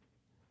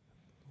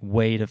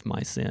weight of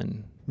my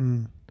sin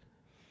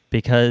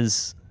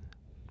because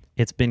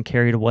it's been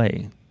carried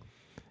away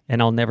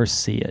and I'll never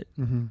see it.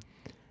 Mm-hmm.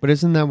 But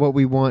isn't that what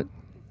we want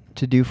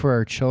to do for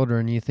our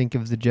children? You think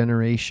of the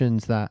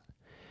generations that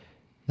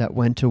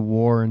went to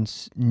war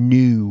and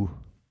knew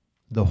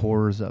the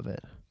horrors of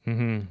it.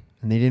 Mm-hmm.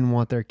 And they didn't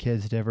want their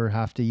kids to ever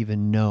have to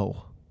even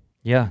know.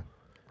 Yeah,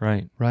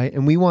 right. Right?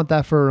 And we want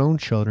that for our own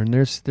children.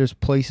 There's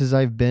places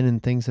I've been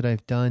and things that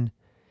I've done.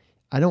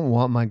 I don't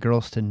want my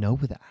girls to know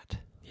that.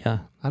 Yeah.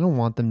 I don't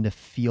want them to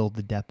feel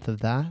the depth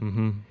of that.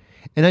 Mm-hmm.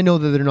 And I know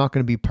that they're not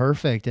going to be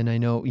perfect. And I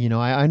know,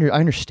 I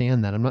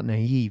understand that. I'm not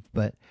naive,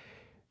 but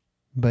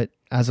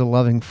as a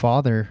loving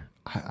father,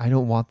 I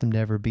don't want them to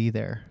ever be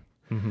there.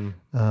 Mm-hmm.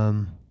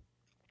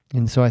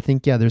 And so I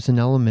think, there's an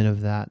element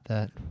of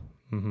that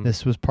Mm-hmm.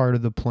 this was part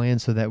of the plan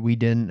so that we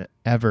didn't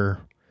ever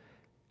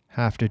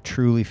have to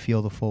truly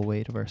feel the full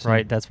weight of our sin.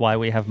 Right. That's why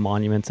we have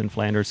monuments in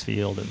Flanders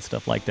Field and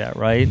stuff like that,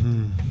 right?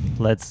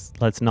 Mm-hmm.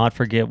 Let's not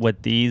forget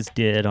what these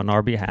did on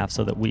our behalf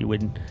so that we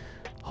would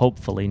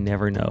hopefully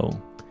never know.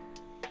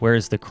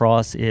 Whereas the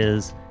cross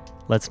is,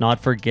 let's not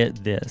forget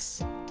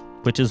this,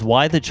 which is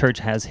why the church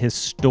has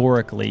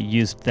historically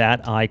used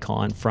that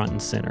icon front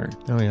and center.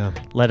 Oh, yeah.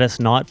 Let us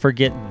not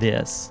forget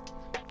this,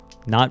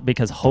 not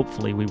because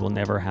hopefully we will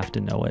never have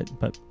to know it,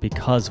 but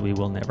because we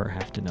will never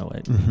have to know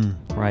it,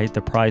 right?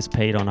 The price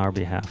paid on our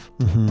behalf.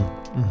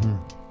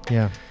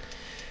 Yeah.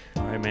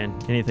 All right, man.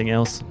 Anything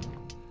else?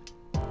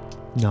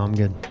 No, I'm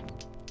good.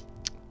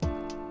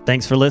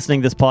 Thanks for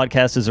listening. This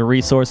podcast is a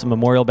resource of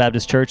Memorial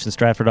Baptist Church in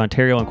Stratford,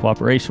 Ontario, in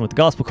cooperation with the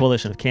Gospel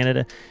Coalition of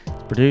Canada.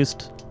 It's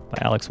produced by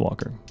Alex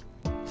Walker.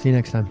 See you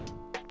next time.